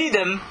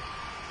Talmidim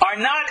are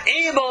not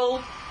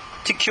able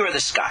to cure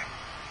this guy.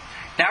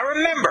 Now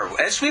remember,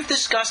 as we've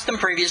discussed in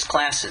previous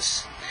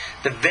classes,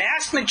 the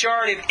vast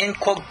majority of, in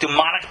quote,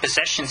 demonic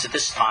possessions at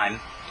this time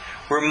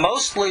were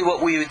mostly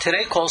what we would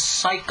today call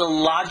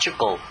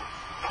psychological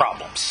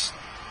problems.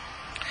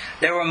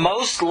 There were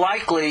most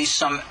likely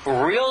some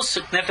real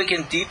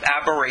significant deep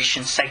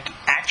aberration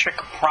psychiatric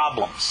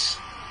problems.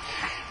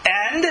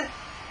 And,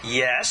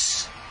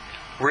 yes,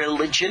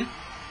 religion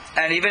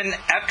and even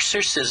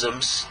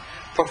exorcisms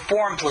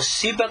perform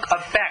placebo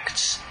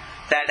effects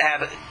that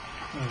have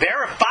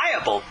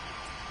verifiable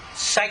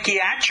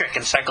psychiatric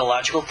and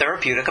psychological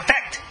therapeutic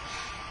effect.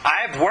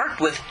 I have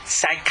worked with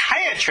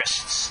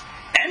psychiatrists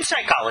and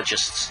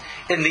psychologists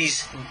in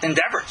these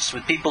endeavors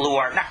with people who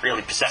are not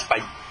really possessed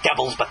by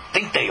devils but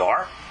think they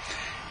are.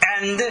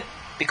 And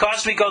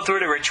because we go through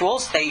the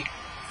rituals, they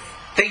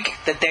think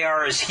that they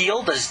are as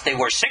healed as they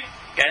were sick,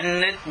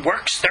 and it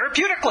works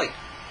therapeutically.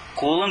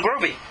 Cool and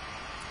groovy.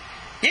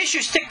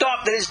 Yeshu's ticked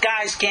off that his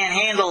guys can't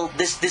handle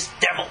this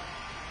devil.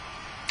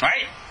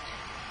 Right?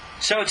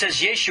 So it says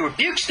Yeshu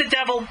rebukes the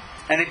devil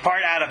and they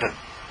part out of him.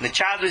 The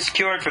child was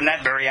cured from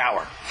that very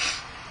hour.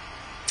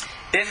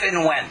 If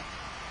and when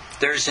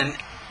there's a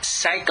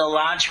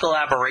psychological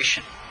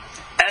aberration,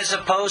 as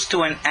opposed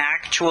to an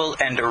actual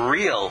and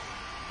real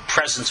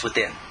presence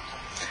within,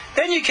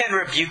 then you can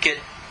rebuke it,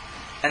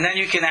 and then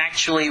you can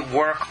actually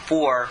work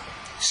for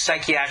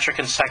psychiatric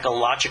and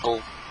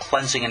psychological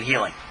cleansing and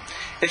healing.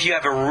 If you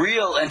have a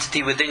real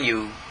entity within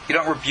you, you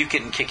don't rebuke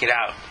it and kick it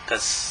out,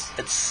 because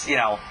it's,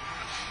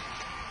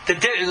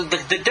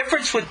 the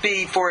difference would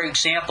be, for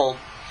example,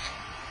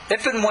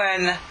 if and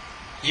when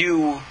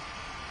you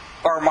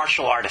are a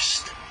martial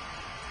artist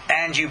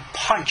and you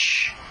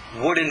punch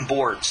wooden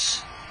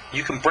boards,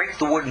 you can break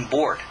the wooden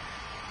board.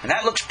 And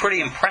that looks pretty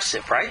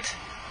impressive, right?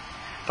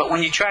 But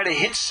when you try to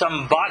hit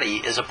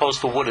somebody as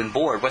opposed to a wooden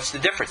board, what's the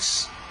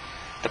difference?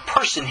 The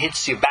person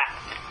hits you back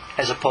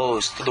as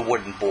opposed to the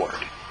wooden board.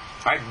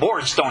 Right?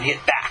 Boards don't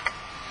hit back.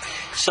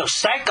 So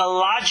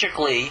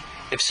psychologically,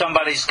 if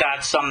somebody's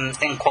got some,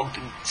 in quote,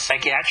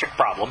 psychiatric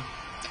problem,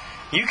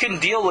 you can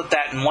deal with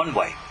that in one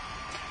way.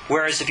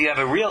 Whereas if you have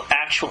a real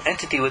actual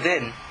entity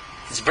within,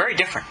 it's very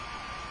different.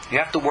 You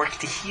have to work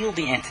to heal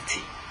the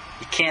entity.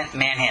 You can't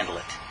manhandle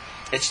it.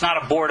 It's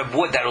not a board of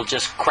wood that'll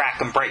just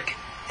crack and break.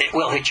 It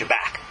will hit you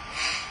back.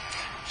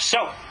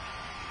 So,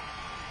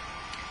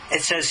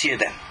 it says here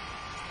then,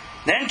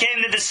 then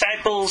came the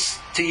disciples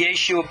to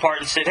Yeshu apart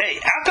and said, hey,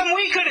 how come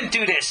we couldn't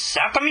do this?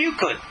 How come you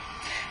could?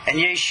 And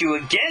Yeshu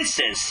again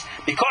says,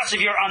 because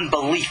of your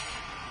unbelief.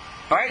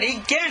 Right?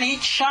 Again, he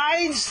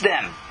chides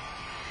them.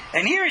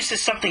 And here he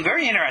says something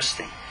very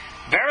interesting.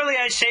 Verily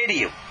I say to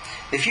you,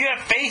 if you have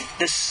faith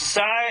the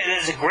size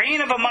as a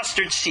grain of a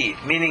mustard seed,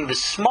 meaning the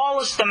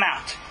smallest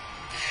amount,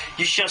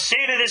 you shall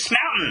say to this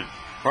mountain,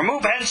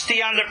 remove hence to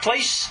yonder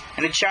place,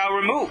 and it shall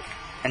remove,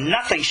 and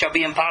nothing shall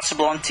be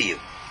impossible unto you.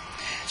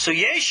 So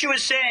Yeshu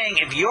is saying,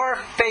 if your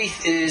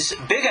faith is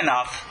big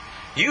enough,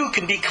 you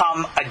can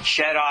become a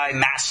Jedi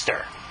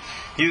Master.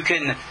 You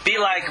can be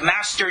like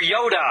Master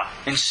Yoda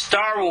in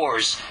Star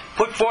Wars.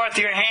 Put forth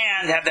your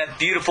hand, have that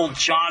beautiful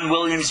John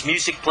Williams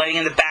music playing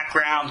in the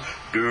background.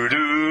 Do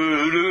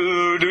do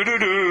do do do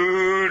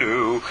do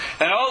do.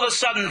 And all of a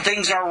sudden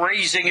things are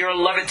raising. You're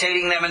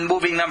levitating them and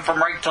moving them from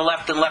right to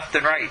left and left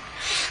and right.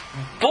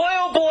 Boy,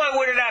 oh boy,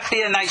 wouldn't that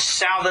be a nice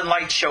sound and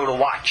light show to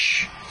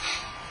watch.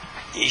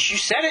 Yeshu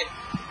said it.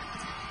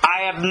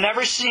 I have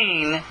never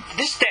seen, to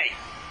this day,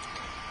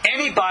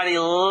 anybody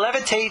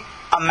levitate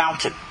a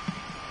mountain.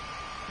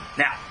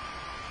 Now,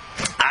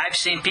 I've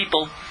seen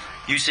people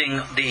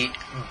using the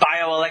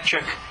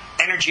bioelectric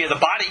energy of the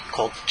body,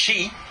 called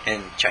Qi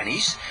in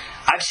Chinese.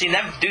 I've seen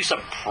them do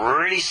some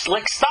pretty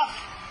slick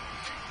stuff.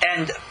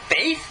 And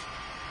faith,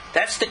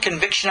 that's the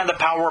conviction of the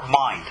power of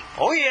mind.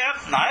 Oh yeah,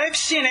 I've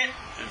seen it.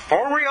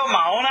 For real,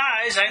 my own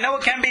eyes, I know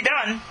it can be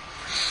done.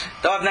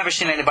 Though I've never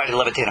seen anybody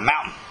levitate a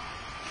mountain.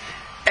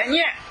 And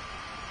yet,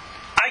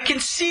 I can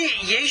see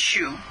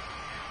Yeshu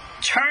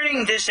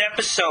turning this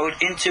episode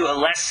into a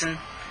lesson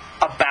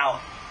about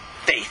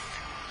faith.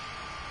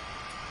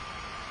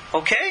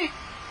 Okay?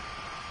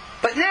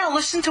 But now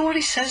listen to what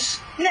he says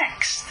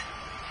next.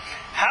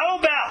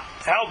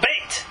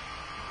 Howbeit,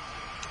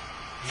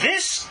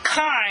 this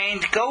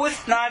kind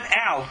goeth not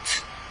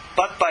out,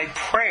 but by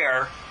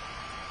prayer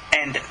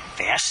and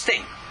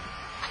fasting.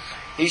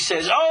 He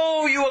says,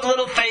 oh, you of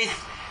little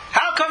faith,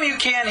 how come you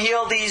can't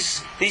heal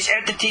these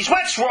entities?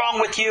 What's wrong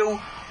with you?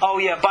 Oh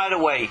yeah, by the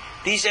way,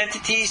 these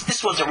entities,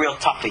 this one's a real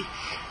toughie.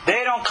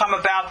 They don't come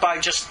about by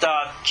just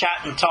chat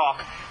and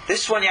talk.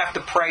 This one you have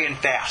to pray and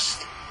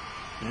fast.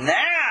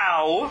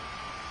 Now,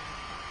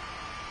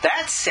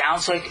 that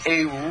sounds like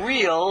a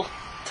real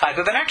type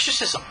of an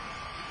exorcism.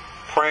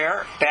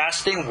 Prayer,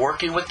 fasting,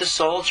 working with the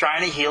soul,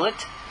 trying to heal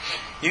it.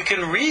 You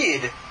can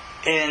read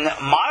in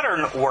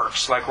modern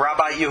works like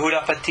Rabbi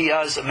Yehuda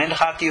Fatiha's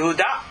Minchat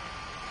Yehuda,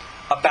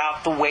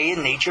 about the way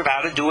and nature of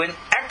how to do an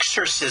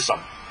exorcism.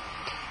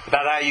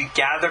 About how you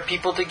gather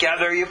people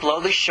together, you blow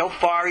the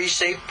shofar, you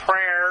say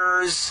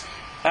prayers,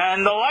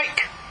 and the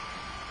like.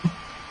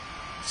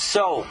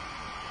 So,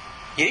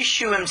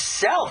 Yeshu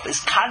himself is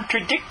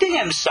contradicting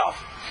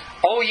himself.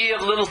 Oh, ye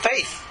of little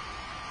faith.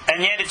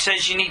 And yet it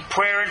says you need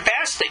prayer and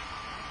fasting.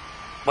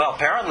 Well,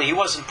 apparently he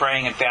wasn't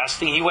praying and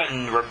fasting. He went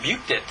and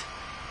rebuked it.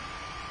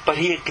 But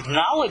he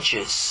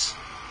acknowledges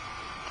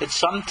that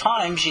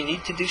sometimes you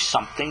need to do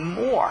something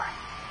more.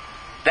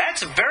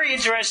 That's a very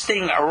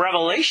interesting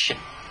revelation,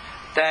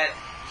 that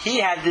he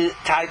had the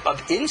type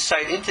of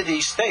insight into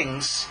these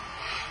things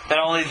that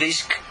only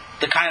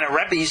the kind of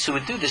Rabbis who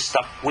would do this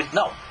stuff would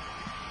know.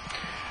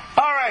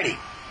 Alrighty,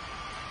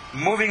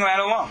 moving right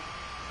along.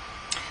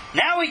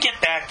 Now we get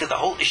back to the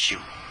whole issue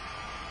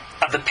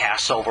of the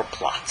Passover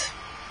plot.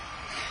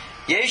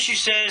 Yeshu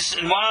says,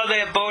 and while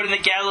they abode in the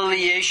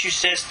Galilee, Yeshu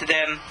says to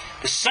them,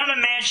 the Son of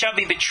Man shall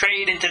be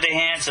betrayed into the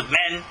hands of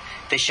men.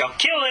 They shall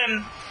kill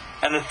him,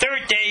 and the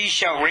third day he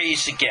shall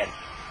rise again.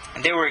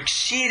 And they were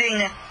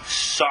exceeding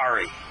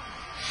sorry.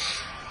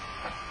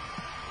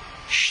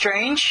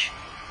 Strange,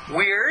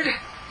 weird.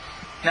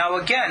 Now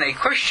again, a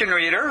Christian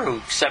reader who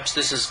accepts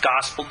this as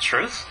gospel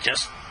truth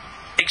just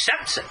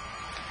accepts it.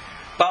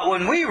 But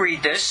when we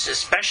read this,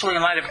 especially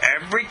in light of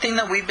everything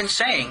that we've been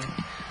saying,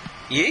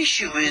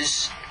 Yeshu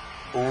is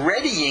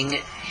readying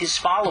his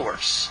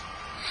followers.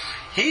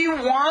 He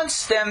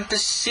wants them to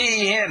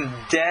see him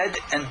dead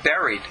and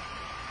buried,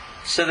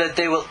 so that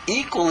they will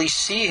equally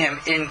see him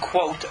in,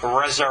 quote,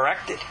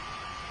 resurrected.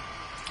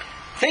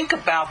 Think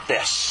about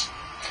this.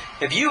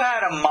 If you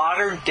had a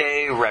modern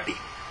day Rabbi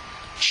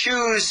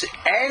choose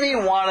any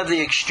one of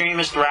the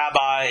extremist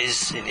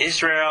rabbis in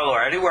Israel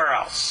or anywhere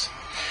else,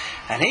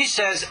 and he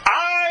says,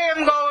 I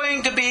am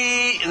going to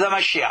be the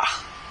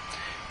Mashiach,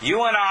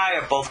 you and I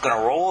are both going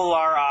to roll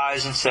our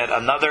eyes and said,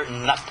 another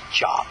nut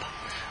job.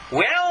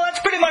 Well, that's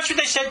pretty much what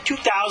they said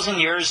 2,000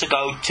 years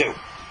ago too.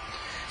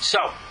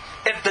 So,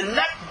 if the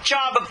nut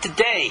job of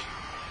today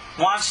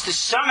wants to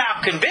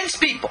somehow convince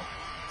people,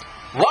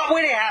 what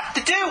would he have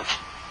to do?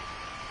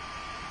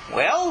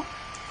 Well,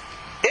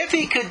 if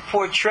he could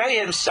portray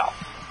himself,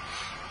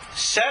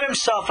 set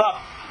himself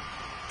up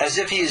as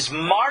if he is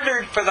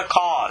martyred for the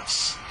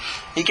cause,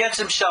 he gets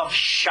himself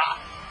shot,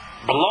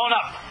 blown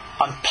up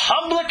on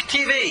public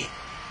TV.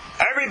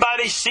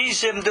 Everybody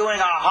sees him doing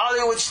a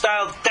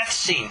Hollywood-style death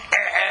scene.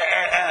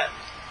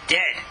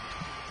 Dead.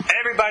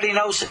 Everybody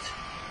knows it.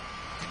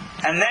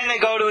 And then they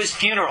go to his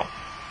funeral,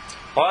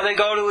 or they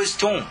go to his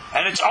tomb,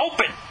 and it's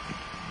open.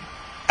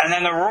 And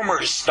then the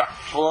rumors start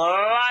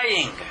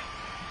flying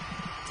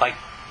like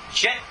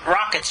jet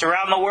rockets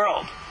around the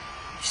world.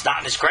 He's not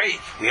in his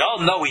grave. We all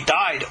know he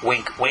died,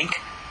 wink, wink.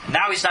 And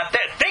now he's not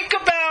dead. Think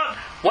about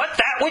what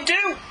that would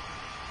do.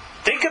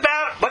 Think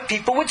about what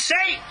people would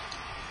say.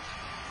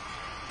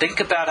 Think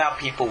about how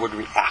people would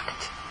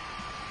react.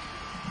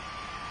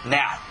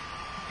 Now,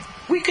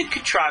 we could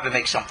contrive and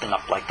make something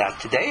up like that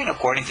today, and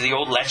according to the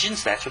old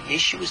legends, that's what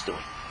Yeshu was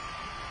doing.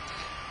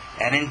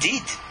 And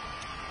indeed,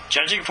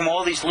 judging from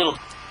all these little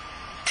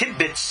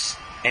tidbits,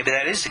 maybe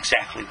that is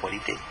exactly what he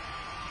did.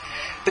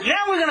 But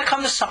now we're going to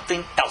come to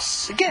something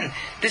else. Again,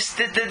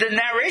 the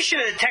narration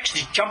of the text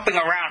is jumping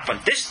around from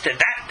this to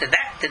that to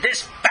that to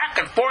this, back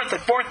and forth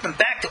and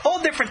back to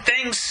all different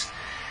things.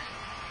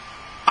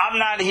 I'm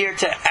not here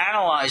to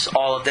analyze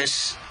all of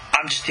this.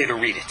 I'm just here to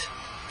read it.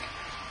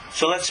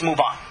 So let's move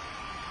on.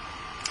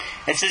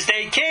 It says,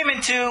 they came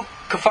into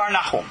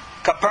Capernaum,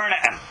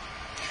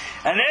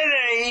 and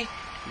there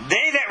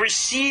they that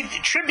received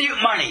tribute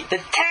money,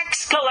 the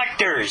tax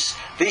collectors,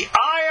 the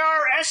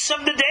IRS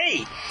of the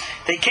day,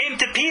 they came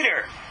to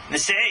Peter and they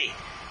say,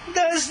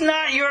 does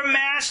not your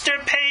master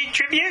pay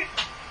tribute?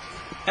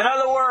 In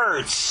other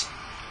words,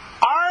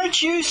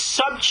 aren't you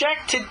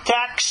subject to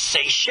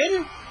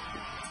taxation?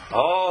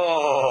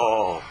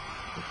 Oh,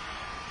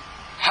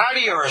 how do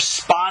you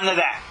respond to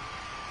that?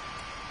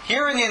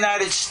 Here in the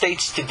United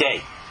States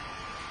today,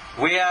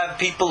 we have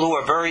people who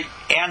are very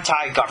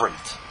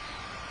anti-government.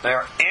 They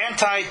are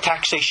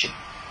anti-taxation.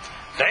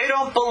 They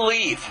don't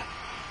believe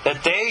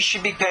that they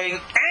should be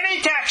paying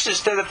any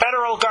taxes to the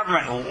federal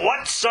government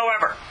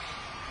whatsoever.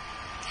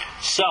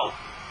 So,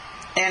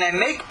 in a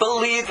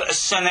make-believe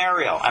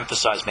scenario,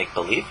 emphasize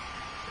make-believe,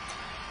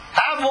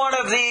 have one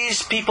of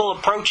these people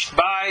approached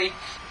by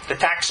the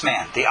tax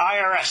man, the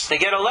IRS. They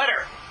get a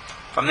letter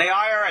from the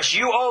IRS.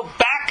 You owe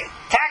back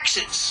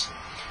taxes.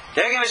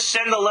 They're going to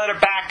send a letter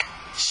back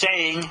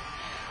saying,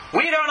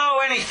 we don't owe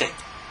anything.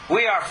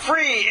 We are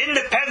free,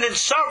 independent,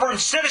 sovereign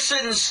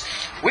citizens.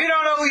 We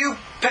don't owe you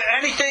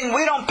anything.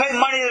 We don't pay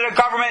money to the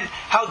government.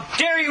 How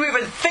dare you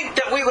even think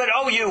that we would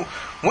owe you?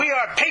 We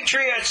are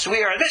patriots.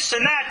 We are this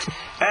and that.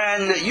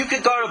 And you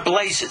could go to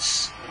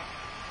blazes.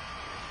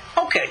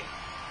 Okay.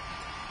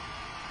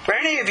 For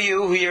any of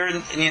you here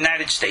in the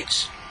United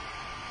States,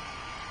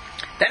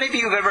 any of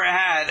you who've ever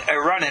had a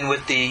run-in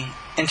with the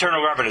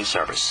Internal Revenue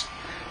Service,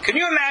 can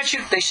you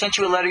imagine if they sent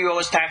you a letter, you owe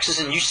us taxes,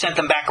 and you sent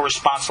them back a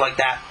response like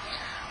that?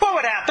 What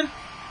would happen?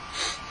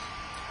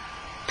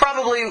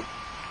 Probably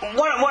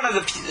one of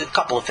a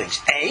couple of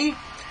things. A,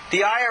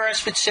 the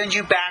IRS would send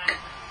you back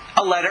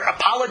a letter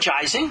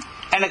apologizing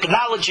and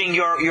acknowledging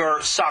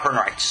your sovereign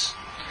rights.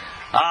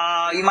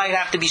 You might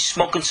have to be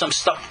smoking some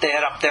stuff they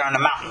had up there on the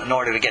mountain in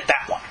order to get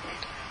that one.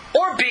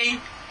 Or B,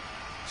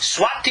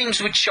 SWAT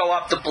teams would show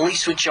up, the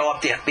police would show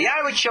up, the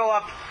FBI would show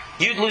up,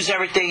 you'd lose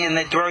everything and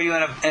they'd throw you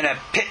in a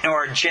pit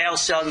or a jail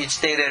cell and you'd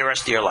stay there the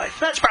rest of your life.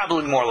 That's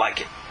probably more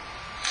like it.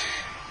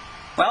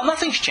 Well,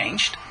 nothing's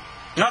changed.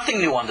 Nothing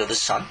new under the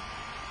sun.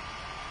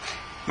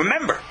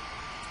 Remember,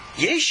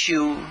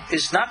 Yeshu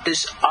is not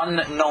this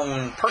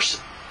unknown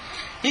person.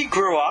 He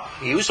grew up,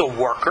 he was a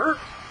worker,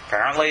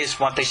 apparently is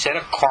what they said,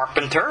 a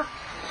carpenter.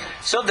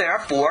 So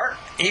therefore,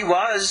 he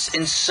was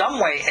in some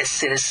way a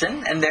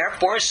citizen and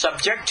therefore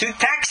subject to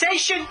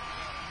taxation.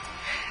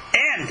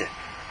 And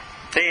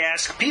they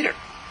ask Peter,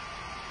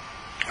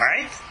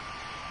 alright,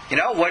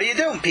 what are you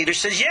doing? Peter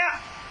says, yeah.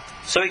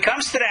 So he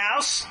comes to the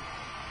house.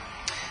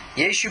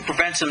 Yeshu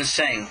prevents him and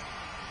saying,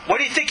 what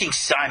are you thinking,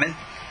 Simon?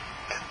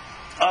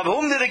 Of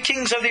whom do the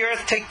kings of the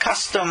earth take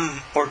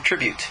custom or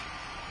tribute?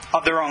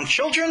 Of their own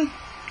children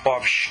or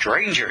of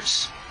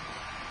strangers?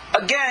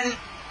 Again,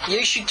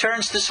 Yeshu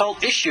turns this whole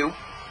issue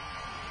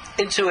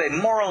into a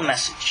moral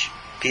message.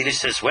 Peter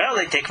says, well,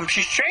 they take them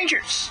from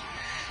strangers.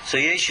 So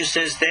Yeshu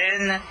says,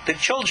 then the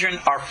children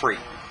are free.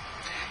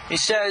 He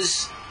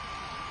says,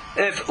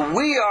 if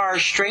we are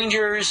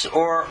strangers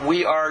or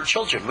we are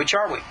children, which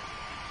are we?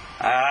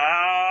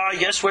 I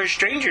guess we're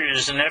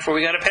strangers and therefore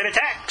we got to pay the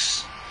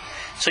tax.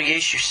 So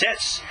Yeshu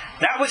says,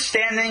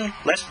 notwithstanding,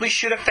 lest we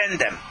should offend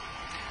them,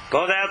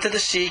 go down to the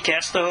sea,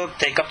 cast the hook,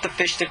 take up the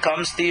fish that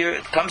comes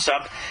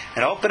up,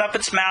 and open up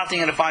its mouth. You're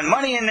going to find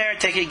money in there.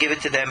 Take it, give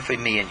it to them for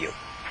me and you.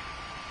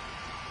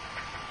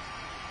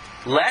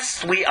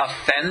 Lest we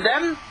offend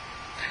them?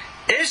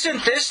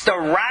 Isn't this the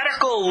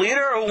radical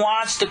leader who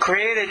wants to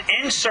create an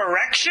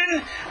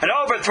insurrection and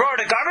overthrow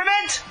the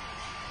government?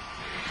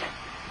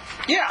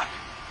 Yeah.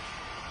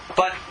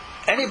 But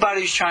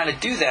anybody who's trying to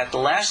do that, the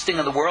last thing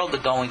in the world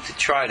they're going to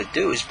try to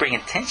do is bring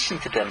attention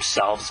to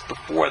themselves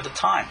before the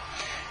time.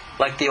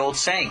 Like the old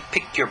saying,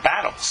 pick your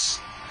battles.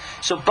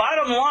 So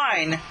bottom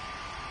line,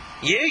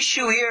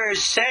 Yeshu here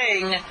is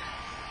saying,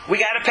 we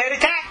got to pay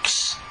the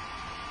tax.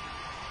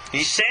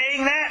 He's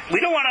saying that. We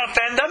don't want to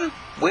offend them.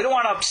 We don't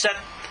want to upset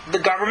the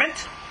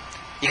government.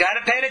 You got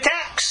to pay the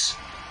tax.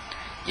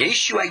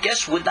 Yeshu, I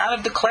guess, would not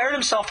have declared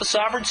himself a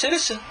sovereign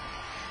citizen.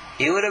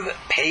 He would have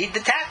paid the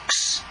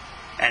tax.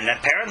 And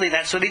apparently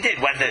that's what he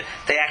did. Whether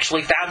they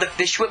actually found the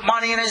fish with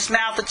money in his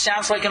mouth, it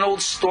sounds like an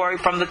old story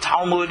from the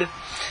Talmud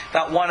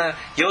about one of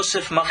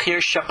Yosef Machir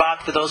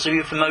Shabbat, for those of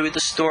you familiar with the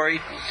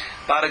story,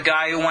 about a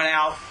guy who went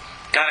out,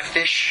 got a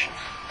fish,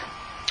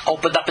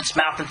 opened up its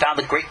mouth and found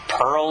a great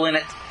pearl in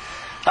it.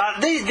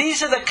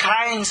 These are the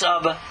kinds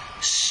of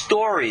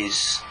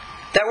stories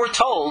that were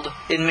told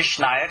in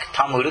Mishnaic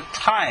Talmudic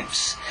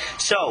times.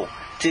 So,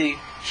 to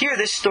hear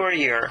this story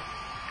here,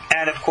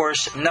 and of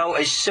course know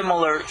a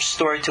similar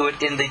story to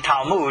it in the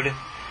Talmud,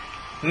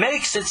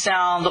 makes it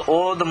sound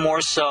all the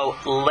more so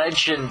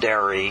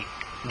legendary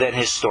than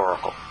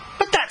historical.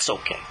 But that's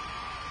okay.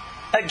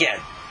 Again,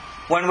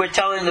 when we're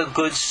telling a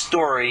good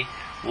story,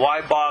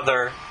 why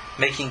bother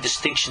making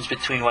distinctions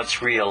between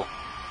what's real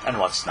and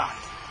what's not?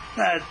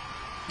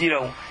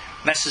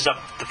 Messes up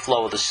the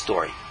flow of the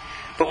story.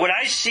 But what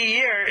I see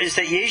here is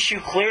that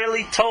Yeshu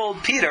clearly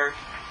told Peter,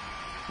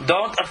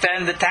 don't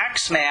offend the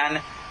tax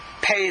man,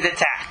 pay the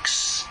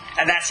tax.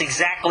 And that's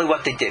exactly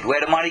what they did.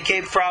 Where the money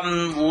came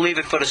from, leave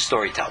it for the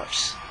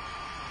storytellers.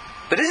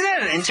 But isn't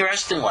that an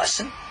interesting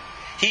lesson?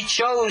 He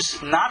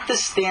chose not to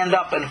stand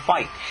up and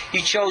fight.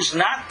 He chose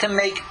not to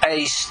make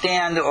a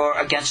stand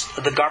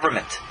against the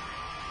government.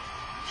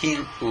 He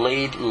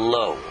laid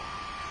low.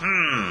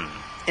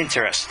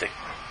 Interesting.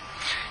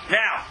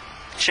 Now,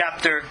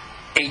 chapter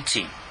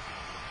 18. It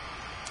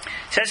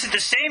says, at the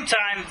same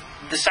time,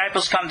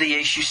 disciples come to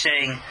Yeshu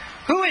saying,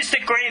 who is the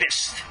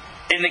greatest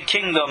in the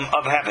kingdom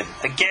of heaven?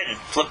 Again,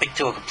 flipping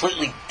to a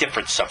completely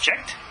different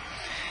subject.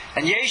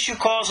 And Yeshu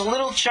calls a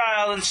little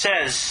child and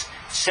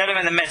set him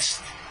in the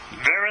midst,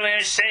 verily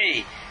I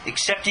say,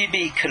 except ye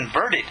be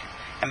converted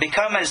and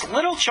become as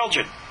little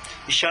children,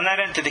 you shall not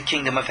enter the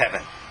kingdom of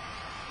heaven.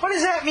 What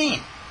does that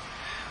mean?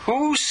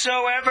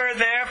 Whosoever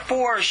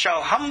therefore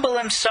shall humble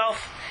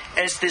himself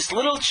as this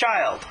little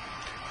child,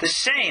 the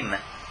same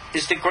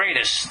is the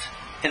greatest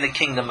in the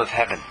kingdom of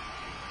heaven.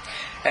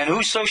 And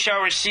whoso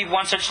shall receive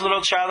one such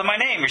little child in my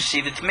name,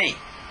 receive it to me.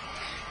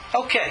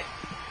 Okay.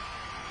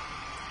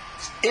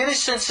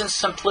 Innocence and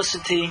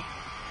simplicity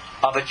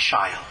of a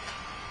child.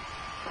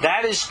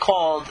 That is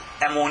called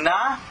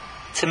emunah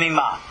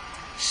tamimah.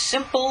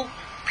 Simple,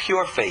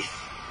 pure faith.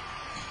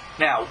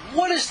 Now,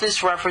 what is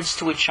this reference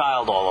to a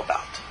child all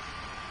about?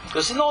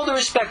 Because in all due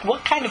respect,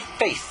 what kind of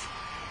faith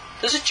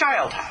does a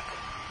child have?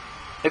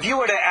 If you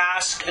were to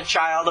ask a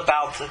child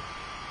about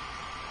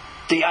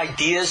the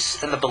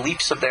ideas and the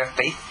beliefs of their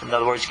faith, in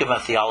other words, give them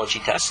a theology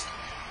test,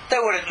 they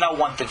wouldn't know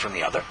one thing from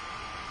the other.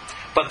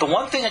 But the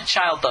one thing a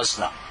child does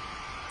know,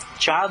 a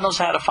child knows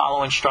how to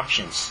follow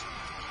instructions.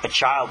 A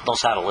child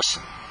knows how to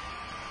listen.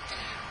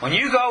 When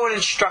you go and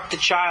instruct a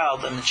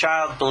child and the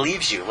child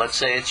believes you, let's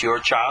say it's your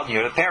child and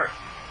you're the parent,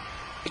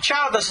 the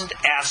child doesn't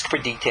ask for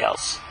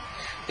details.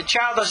 The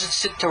child doesn't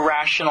sit to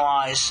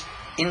rationalize,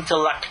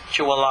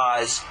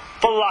 intellectualize,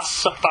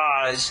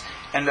 philosophize,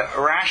 and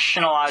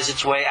rationalize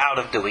its way out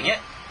of doing it.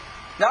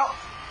 No.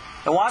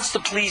 It wants to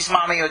please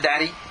mommy or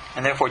daddy,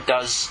 and therefore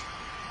does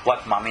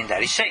what mommy and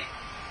daddy say.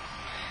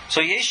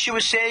 So Yeshua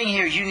is saying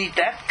here, you need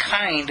that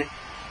kind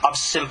of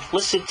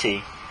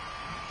simplicity,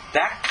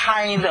 that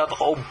kind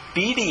of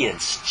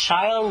obedience,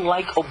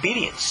 childlike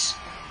obedience.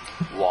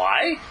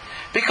 Why?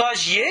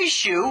 Because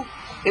Yeshu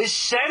is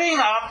setting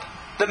up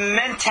the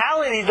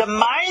mentality, the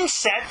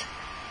mindset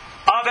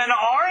of an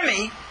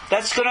army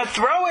that's going to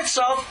throw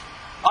itself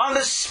on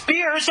the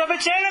spears of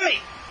its enemy.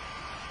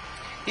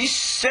 He's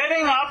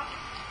setting up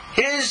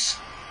his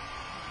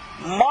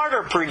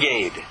martyr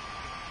brigade,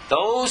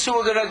 those who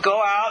are going to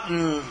go out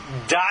and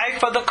die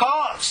for the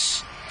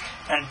cause.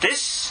 And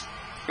this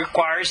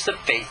requires the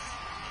faith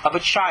of a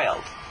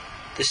child,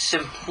 the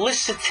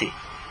simplicity.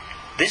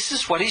 This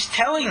is what he's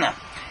telling them.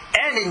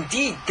 And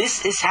indeed,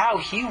 this is how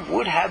he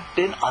would have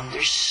been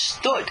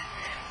understood.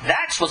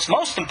 That's what's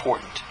most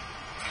important.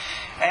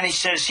 And he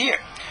says here,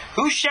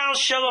 who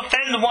shall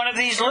offend one of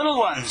these little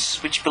ones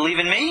which believe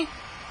in me?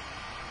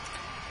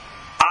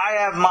 I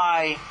have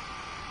my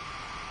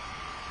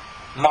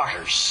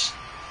martyrs.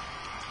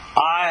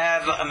 I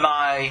have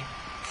my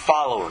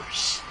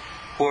followers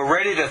who are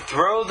ready to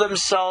throw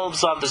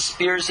themselves on the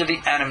spears of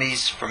the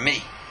enemies for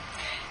me.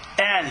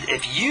 And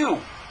if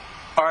you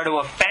are to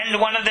offend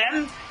one of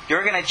them,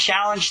 you're going to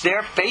challenge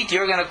their faith,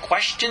 you're going to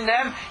question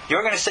them,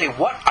 you're going to say,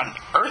 what on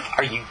earth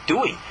are you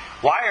doing?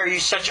 Why are you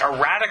such a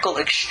radical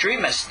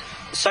extremist,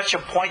 such a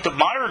point of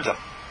martyrdom?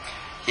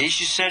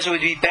 Jesus says it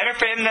would be better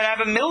for him to have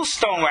a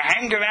millstone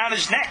hanged around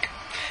his neck,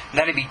 and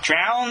that he be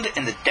drowned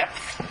in the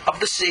depth of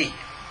the sea.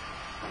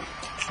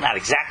 It's not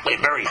exactly a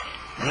very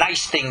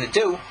nice thing to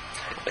do,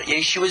 but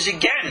Yeshua is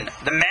again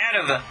the man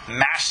of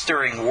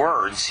mastering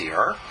words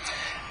here,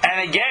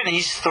 and again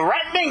he's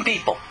threatening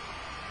people.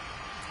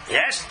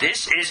 Yes,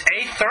 this is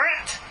a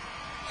threat.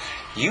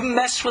 You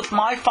mess with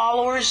my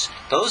followers,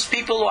 those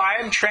people who I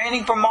am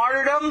training for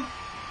martyrdom,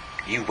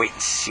 you wait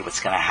and see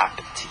what's going to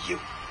happen to you.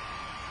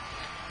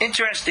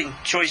 Interesting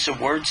choice of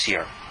words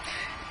here.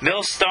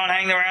 Millstone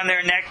hanging around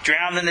their neck,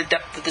 drowned in the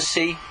depth of the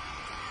sea.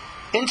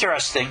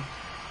 Interesting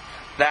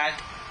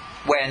that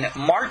when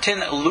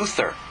Martin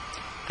Luther,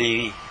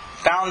 the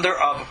founder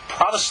of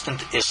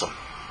Protestantism,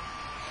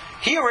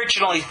 he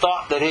originally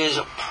thought that his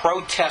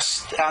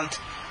Protestant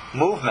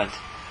movement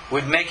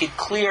would make it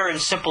clear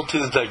and simple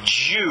to the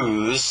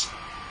Jews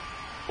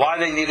why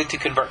they needed to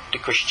convert to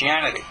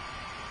Christianity.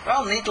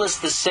 Well, needless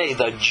to say,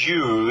 the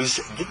Jews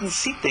didn't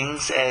see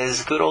things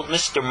as good old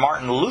Mr.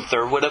 Martin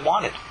Luther would have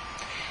wanted.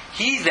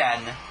 He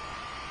then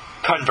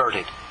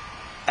converted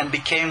and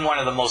became one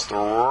of the most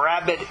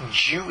rabid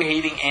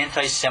Jew-hating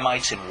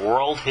anti-Semites in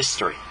world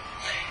history.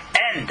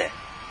 And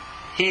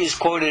he is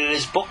quoted in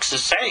his books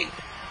as saying,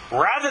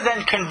 rather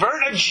than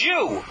convert a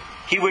Jew,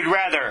 he would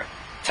rather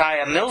tie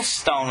a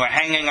millstone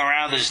hanging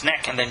around his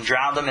neck and then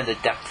drown them in the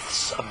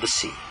depths of the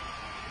sea.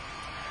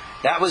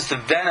 That was the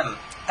venom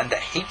and the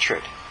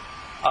hatred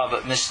of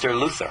Mr.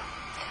 Luther.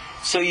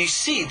 So you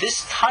see,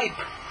 this type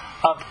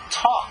of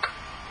talk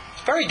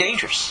is very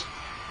dangerous.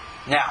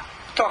 Now,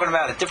 we're talking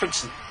about a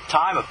difference in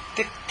time of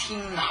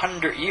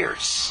 1,500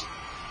 years.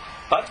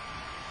 But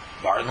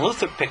Martin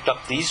Luther picked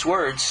up these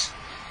words,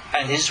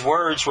 and his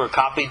words were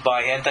copied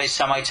by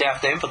anti-Semites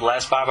after him for the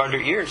last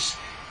 500 years,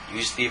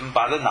 used even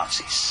by the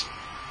Nazis.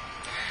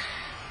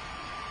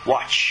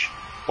 Watch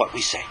what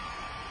we say.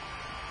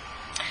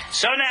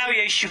 So now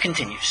Yeshu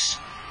continues.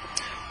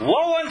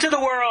 Woe unto the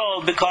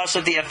world because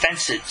of the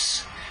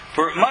offenses,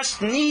 for it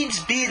must needs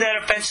be that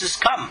offenses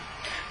come.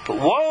 But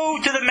woe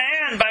to the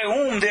man by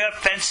whom the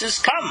offenses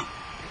come.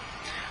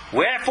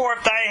 Wherefore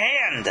if thy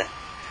hand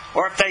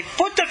or if thy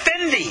foot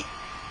offend thee,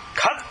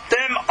 cut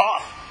them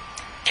off,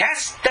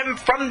 cast them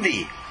from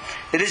thee.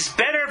 It is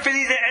better for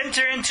thee to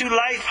enter into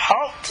life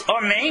halt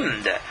or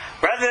maimed,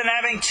 rather than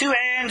having 2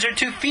 hands or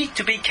 2 feet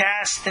to be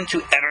cast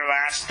into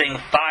everlasting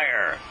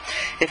fire.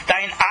 If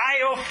thine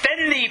eye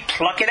offend thee,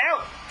 pluck it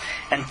out,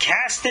 and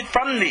cast it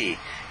from thee.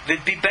 If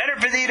it be better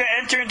for thee to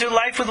enter into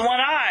life with 1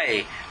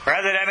 eye,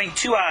 rather than having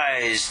 2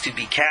 eyes to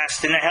be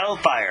cast into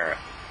hellfire.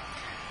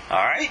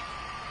 Alright?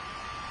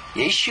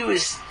 Yeshu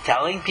is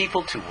telling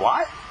people to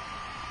what?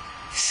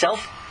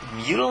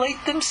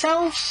 Self-mutilate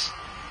themselves?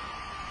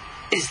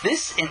 Is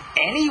this in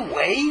any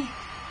way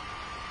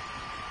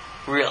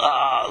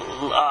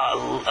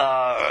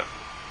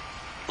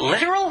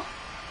literal?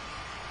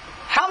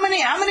 How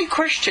many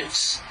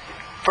Christians,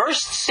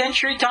 first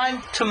century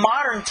time to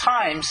modern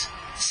times,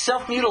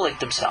 self-mutilate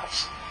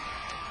themselves?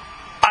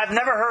 I've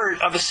never heard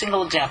of a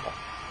single example.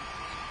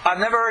 I've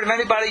never heard of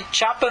anybody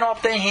chopping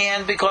off their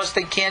hand because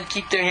they can't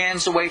keep their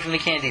hands away from the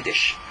candy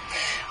dish.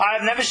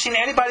 I've never seen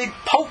anybody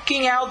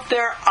poking out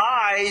their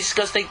eyes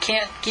because they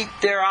can't keep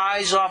their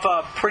eyes off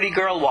a pretty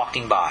girl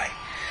walking by,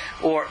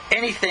 or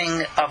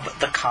anything of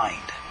the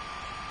kind.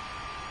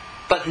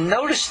 But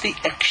notice the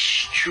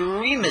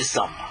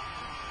extremism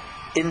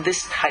in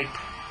this type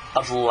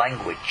of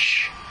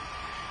language.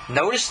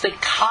 Notice the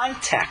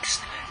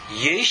context.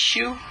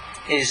 Yeshu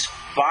is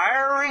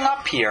firing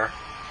up here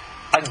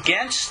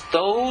against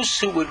those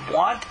who would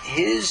want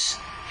his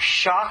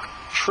shock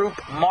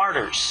troop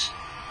martyrs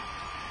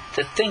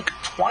to think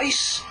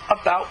twice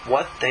about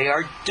what they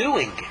are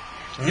doing.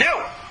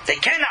 No, they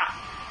cannot.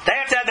 They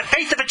have to have the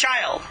faith of a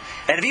child.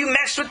 And if you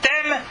mess with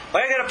them,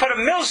 we're going to put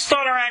a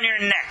millstone around your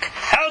neck.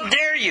 How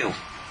dare you?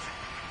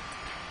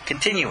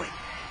 Continuing.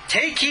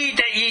 Take heed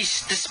that ye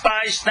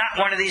despise not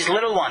one of these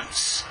little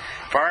ones.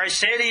 For I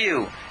say to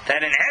you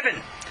that in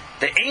heaven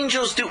the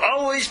angels do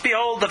always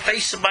behold the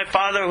face of my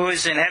Father who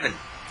is in heaven.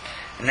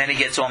 And then he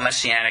gets all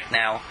messianic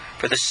now.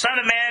 For the Son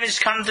of Man is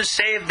come to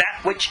save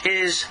that which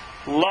is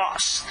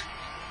lost.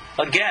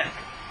 Again,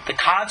 the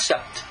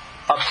concept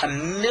of a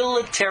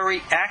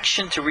military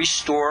action to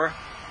restore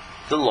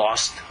the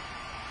lost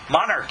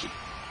monarchy.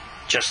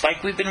 Just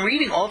like we've been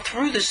reading all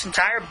through this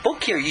entire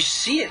book here. You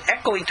see it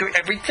echoing through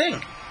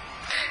everything.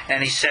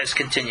 And he says,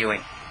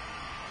 continuing,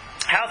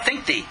 How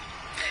think thee,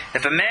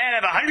 if a man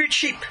have 100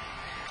 sheep,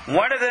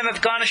 one of them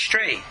have gone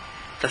astray,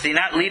 doth he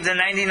not leave the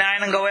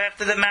 99 and go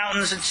after the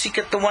mountains and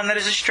seeketh the one that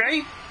is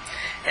astray?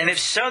 And if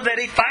so that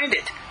he find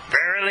it,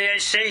 verily I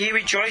say he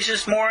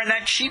rejoices more in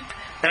that sheep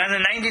than on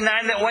the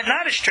 99 that went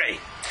not astray.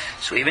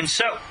 So even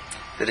so,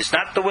 that is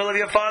not the will of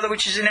your Father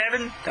which is in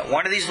heaven, that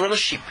one of these little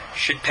sheep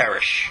should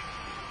perish.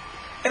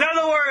 In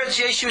other words,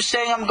 Yeshu is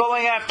saying, I'm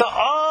going after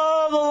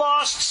all the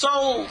lost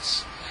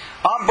souls.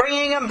 I'm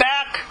bringing them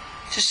back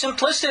to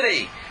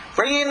simplicity,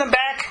 bringing them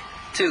back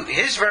to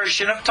his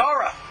version of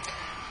Torah.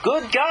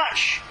 Good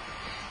gosh.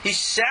 He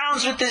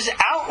sounds with this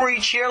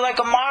outreach here like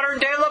a modern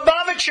day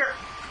Lubavitcher.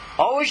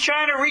 Always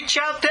trying to reach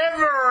out to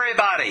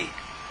everybody.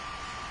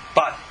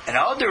 But in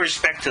all due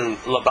respect to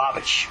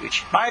Lubavitch,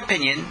 which in my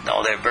opinion,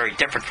 though they're very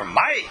different from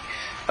my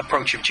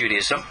approach of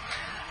Judaism,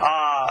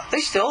 they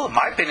still, in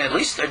my opinion at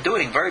least, are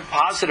doing very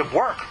positive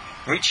work,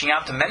 reaching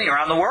out to many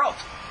around the world.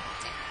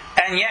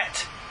 And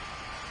yet,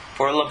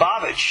 for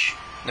Lubavitch,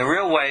 the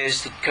real way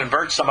is to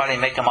convert somebody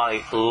and make them a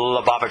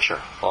Lubavitcher,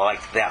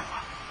 like them.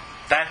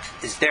 That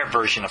is their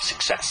version of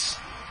success.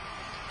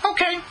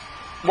 Okay,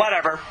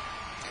 whatever.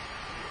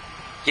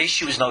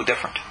 Yeshu is no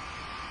different.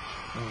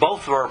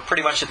 Both were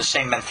pretty much of the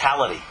same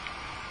mentality.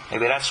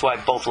 Maybe that's why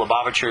both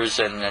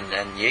Lubavitchers and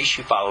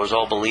Yeshu followers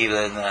all believe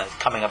in the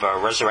coming of a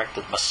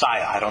resurrected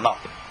Messiah. I don't know.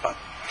 But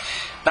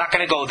not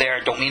going to go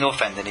there. Don't mean to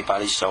offend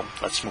anybody, so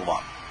let's move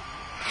on.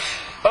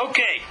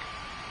 Okay.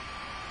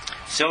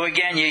 So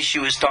again,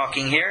 Yeshu is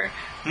talking here.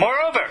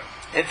 Moreover,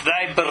 if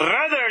thy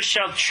brother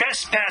shall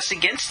trespass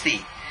against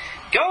thee,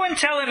 go and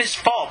tell him his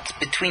fault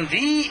between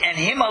thee and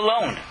him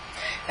alone.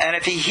 And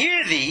if he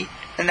hear thee,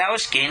 then thou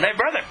hast gained thy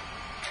brother.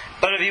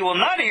 But if he will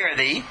not hear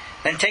thee,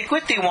 then take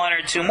with thee one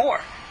or two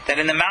more, that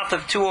in the mouth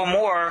of two or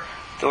more,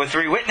 or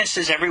 3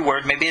 witnesses, every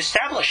word may be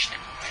established.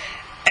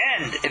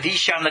 And if he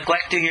shall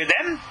neglect to hear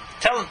them,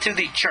 tell it to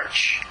the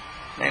church.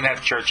 They didn't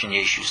have church in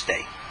Yeshu's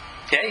day.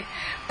 Okay?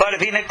 But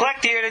if he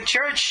neglect to hear the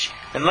church,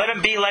 then let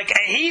him be like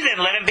a heathen,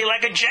 let him be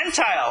like a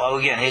Gentile. Oh,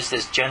 again, here's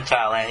this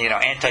Gentile,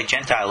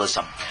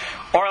 anti-Gentilism.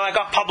 Or like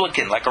a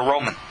publican, like a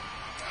Roman.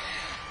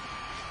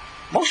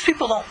 Most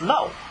people don't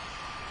know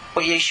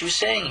what Yeshu is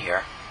saying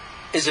here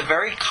is a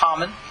very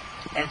common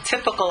and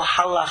typical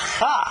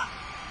halacha,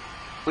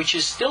 which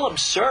is still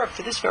observed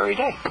to this very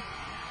day.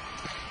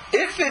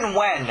 If and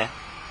when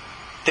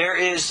there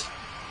is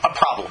a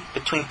problem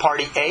between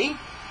party A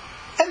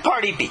and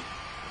party B,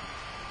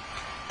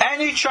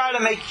 and you try to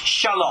make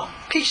shalom,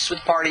 peace with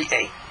party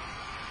A,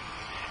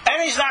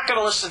 and he's not going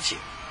to listen to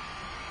you,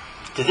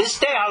 to this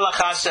day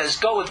halacha says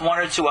go with 1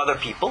 or 2 other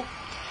people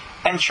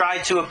and try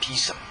to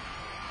appease him.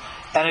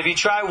 And if you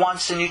try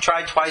once and you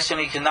try twice and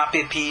he cannot be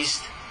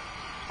appeased,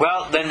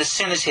 well, then the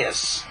sin is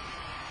his.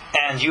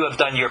 And you have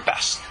done your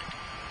best.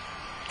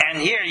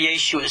 And here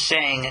Yeshu is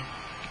saying,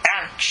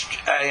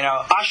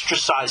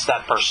 ostracize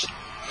that person.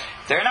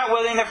 If they're not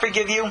willing to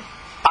forgive you,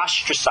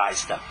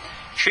 ostracize them.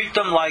 Treat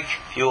them like,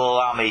 if you will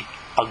allow me,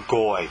 a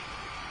goy.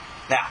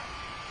 Now,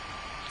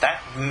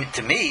 that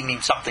to me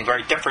means something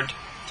very different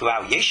to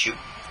how Yeshu.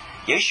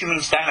 Yeshu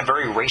means that in a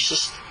very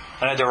racist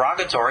and a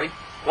derogatory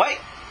way.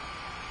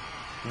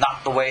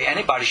 Not the way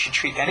anybody should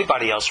treat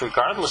anybody else,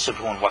 regardless of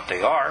who and what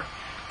they are.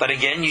 But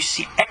again, you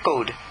see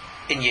echoed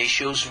in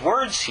Yeshu's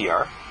words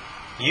here,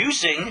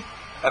 using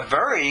a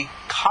very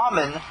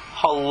common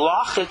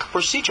halachic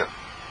procedure,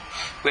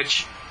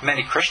 which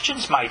many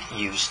Christians might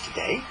use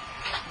today,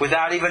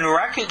 without even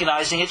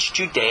recognizing its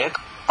Judaic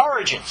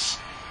origins.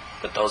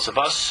 But those of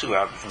us who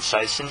have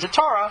insights into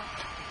Torah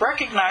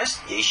recognize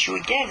Yeshu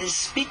again is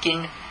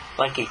speaking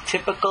like a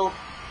typical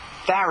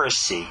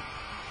Pharisee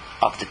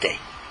of the day.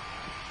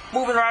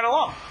 Moving right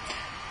along.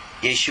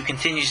 Yeshu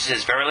continues and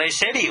says, verily I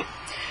say to you,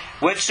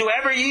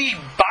 whatsoever ye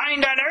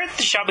bind on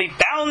earth shall be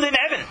bound in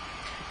heaven,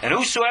 and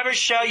whosoever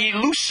shall ye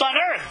loose on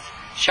earth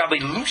shall be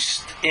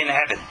loosed in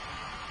heaven.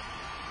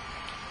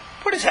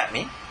 What does that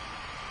mean?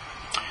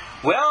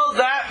 Well,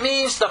 that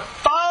means the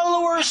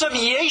followers of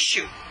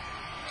Yeshu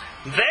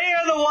They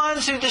are the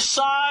ones who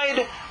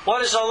decide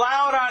what is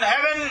allowed on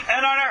heaven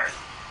and on earth.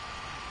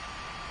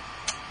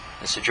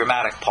 It's a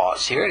dramatic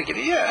pause here to give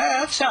you,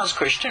 that sounds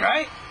Christian,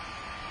 right?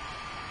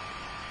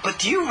 But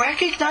do you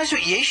recognize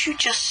what Yeshu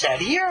just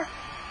said here?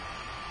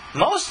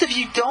 Most of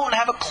you don't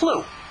have a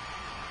clue.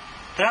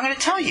 But I'm going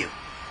to tell you.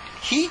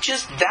 He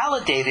just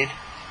validated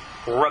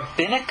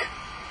rabbinic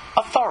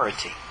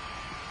authority.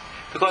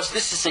 Because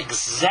this is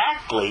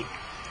exactly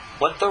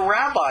what the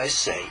rabbis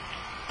say,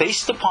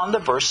 based upon the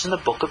verse in the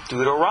book of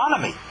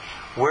Deuteronomy,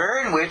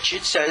 in which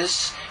it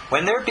says,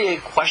 when there be a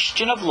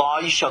question of law,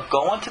 you shall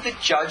go unto the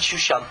judge who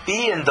shall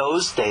be in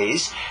those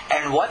days,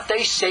 and what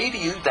they say to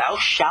you thou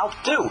shalt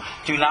do.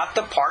 Do not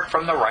depart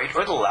from the right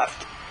or the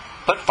left,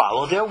 but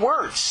follow their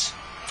words.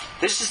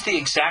 This is the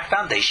exact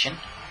foundation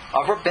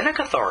of rabbinic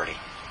authority.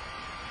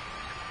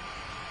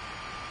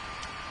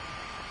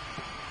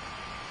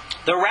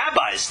 The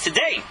rabbis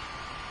today,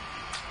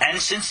 and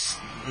since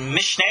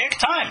Mishnaic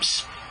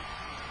times,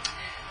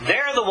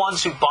 they're the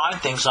ones who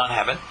bind things on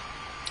heaven.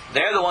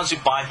 They're the ones who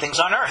bind things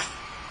on earth.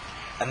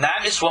 And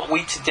that is what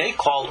we today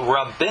call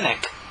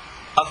rabbinic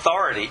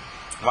authority.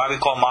 Why we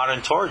call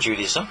modern Torah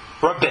Judaism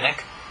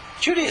rabbinic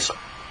Judaism.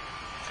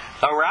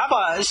 The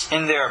rabbis,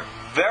 in their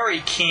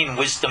very keen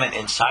wisdom and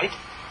insight,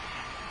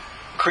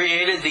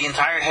 created the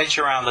entire hedge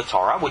around the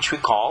Torah, which we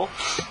call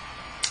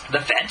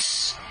the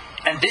fence.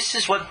 And this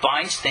is what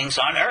binds things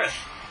on earth.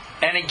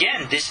 And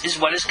again, this is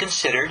what is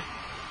considered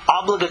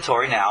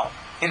obligatory now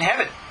in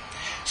heaven.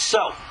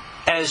 So,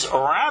 as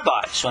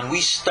rabbis, when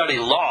we study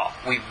law,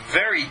 we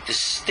very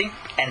distinct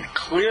and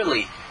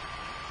clearly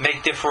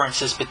make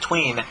differences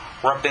between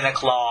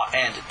rabbinic law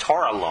and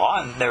Torah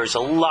law, and there's a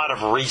lot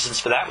of reasons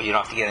for that, which you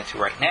don't have to get into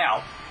right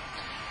now.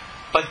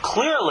 But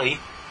clearly,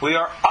 we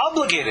are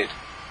obligated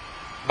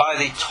by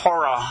the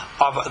Torah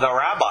of the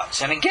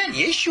rabbis. And again,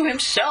 Yeshu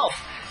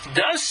himself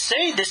does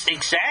say this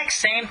exact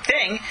same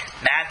thing,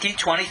 Matthew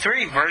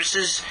 23,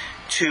 verses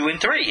 2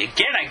 and 3.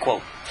 Again, I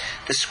quote,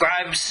 the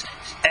scribes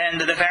and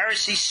the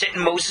Pharisees sit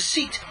in Moses'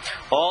 seat.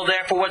 All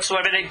therefore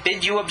whatsoever they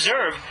bid you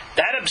observe,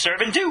 that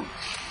observe and do.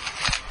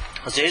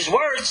 Those are his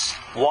words.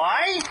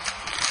 Why?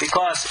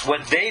 Because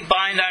what they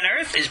bind on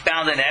earth is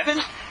bound in heaven,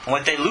 and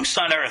what they loose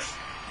on earth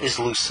is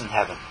loose in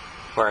heaven.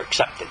 We're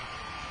accepted.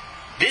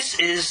 This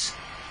is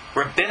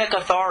rabbinic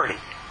authority.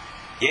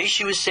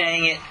 Yeshu is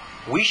saying it.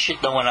 We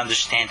should know and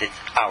understand it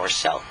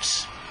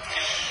ourselves.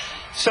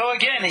 So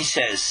again, he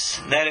says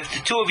that if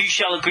the two of you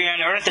shall agree on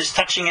earth as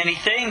touching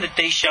anything that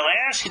they shall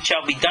ask, it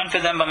shall be done for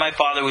them by my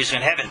Father who is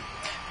in heaven.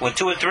 When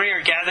 2 or 3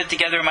 are gathered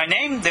together in my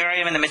name, there I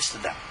am in the midst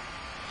of them.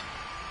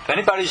 If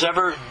anybody's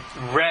ever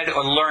read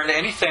or learned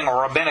anything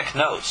rabbinic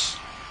knows,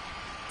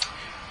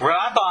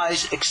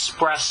 rabbis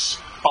express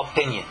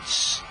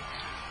opinions.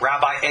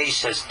 Rabbi A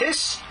says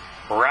this,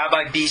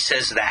 Rabbi B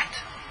says that.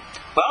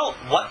 Well,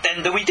 what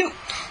then do we do?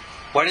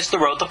 What is the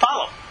road to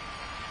follow?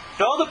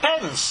 It all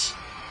depends.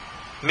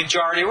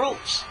 Majority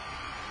rules.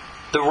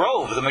 The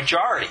rove, the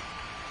majority.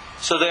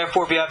 So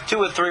therefore, if you have 2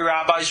 or 3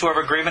 rabbis who have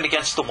agreement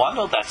against the one,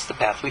 well, that's the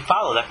path we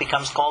follow. That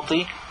becomes called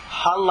the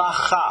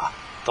halacha,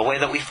 the way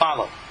that we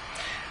follow.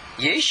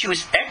 Yeshu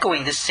is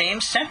echoing the same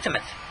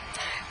sentiment.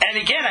 And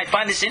again, I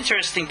find this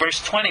interesting,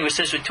 verse 20, where it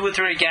says, when 2 or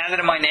 3 are gathered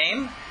in my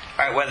name,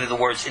 alright, whether the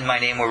words in my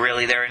name were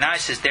really there or not,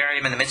 it says, there I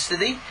am in the midst of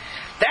thee.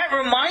 That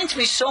reminds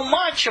me so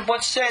much of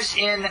what says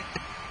in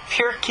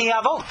Pirkei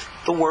Avot,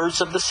 the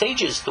words of the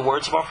sages, the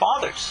words of our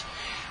fathers,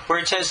 where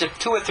it says if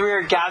 2 or 3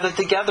 are gathered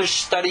together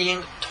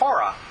studying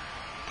Torah,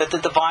 that the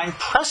divine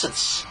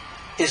presence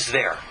is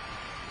there.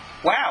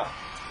 Wow.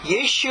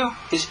 Yeshu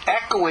is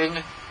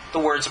echoing the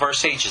words of our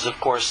sages. Of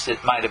course,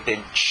 it might have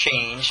been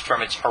changed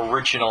from its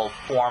original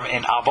form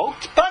in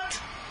Avot,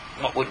 but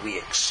what would we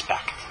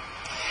expect?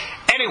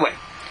 Anyway,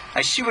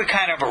 I see we're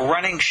kind of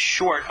running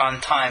short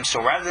on time,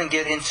 so rather than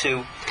get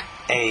into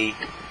a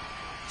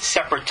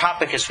separate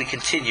topic as we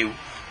continue,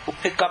 we'll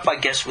pick up, I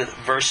guess, with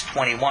verse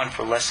 21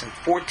 for lesson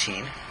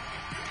 14.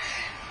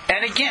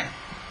 And again,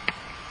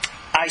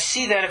 I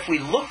see that if we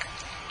look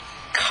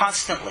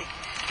constantly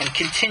and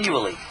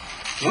continually,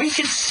 we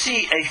can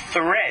see a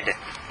thread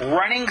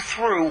running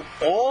through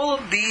all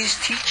of these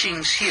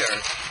teachings here,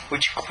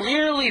 which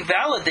clearly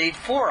validate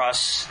for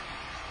us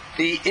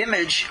the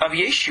image of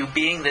Yeshu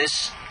being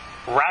this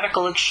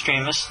radical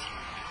extremist,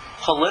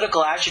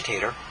 political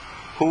agitator,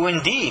 who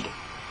indeed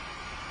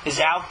is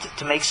out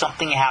to make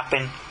something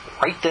happen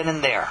right then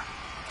and there.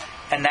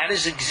 And that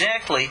is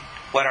exactly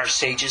what our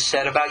sages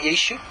said about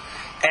Yeshu,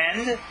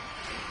 and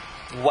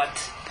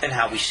what and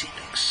how we see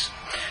things.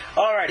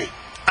 Alrighty,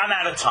 I'm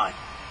out of time.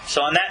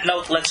 So on that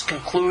note, let's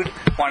conclude.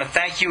 I want to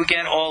thank you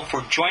again all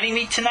for joining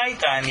me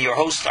tonight. I'm your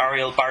host,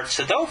 Ariel Bart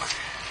Sadok.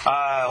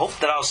 I hope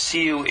that I'll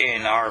see you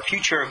in our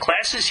future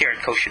classes here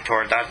at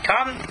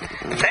koshertorah.com.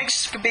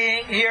 Thanks for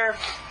being here.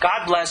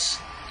 God bless.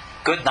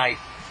 Good night.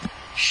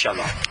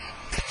 Shalom.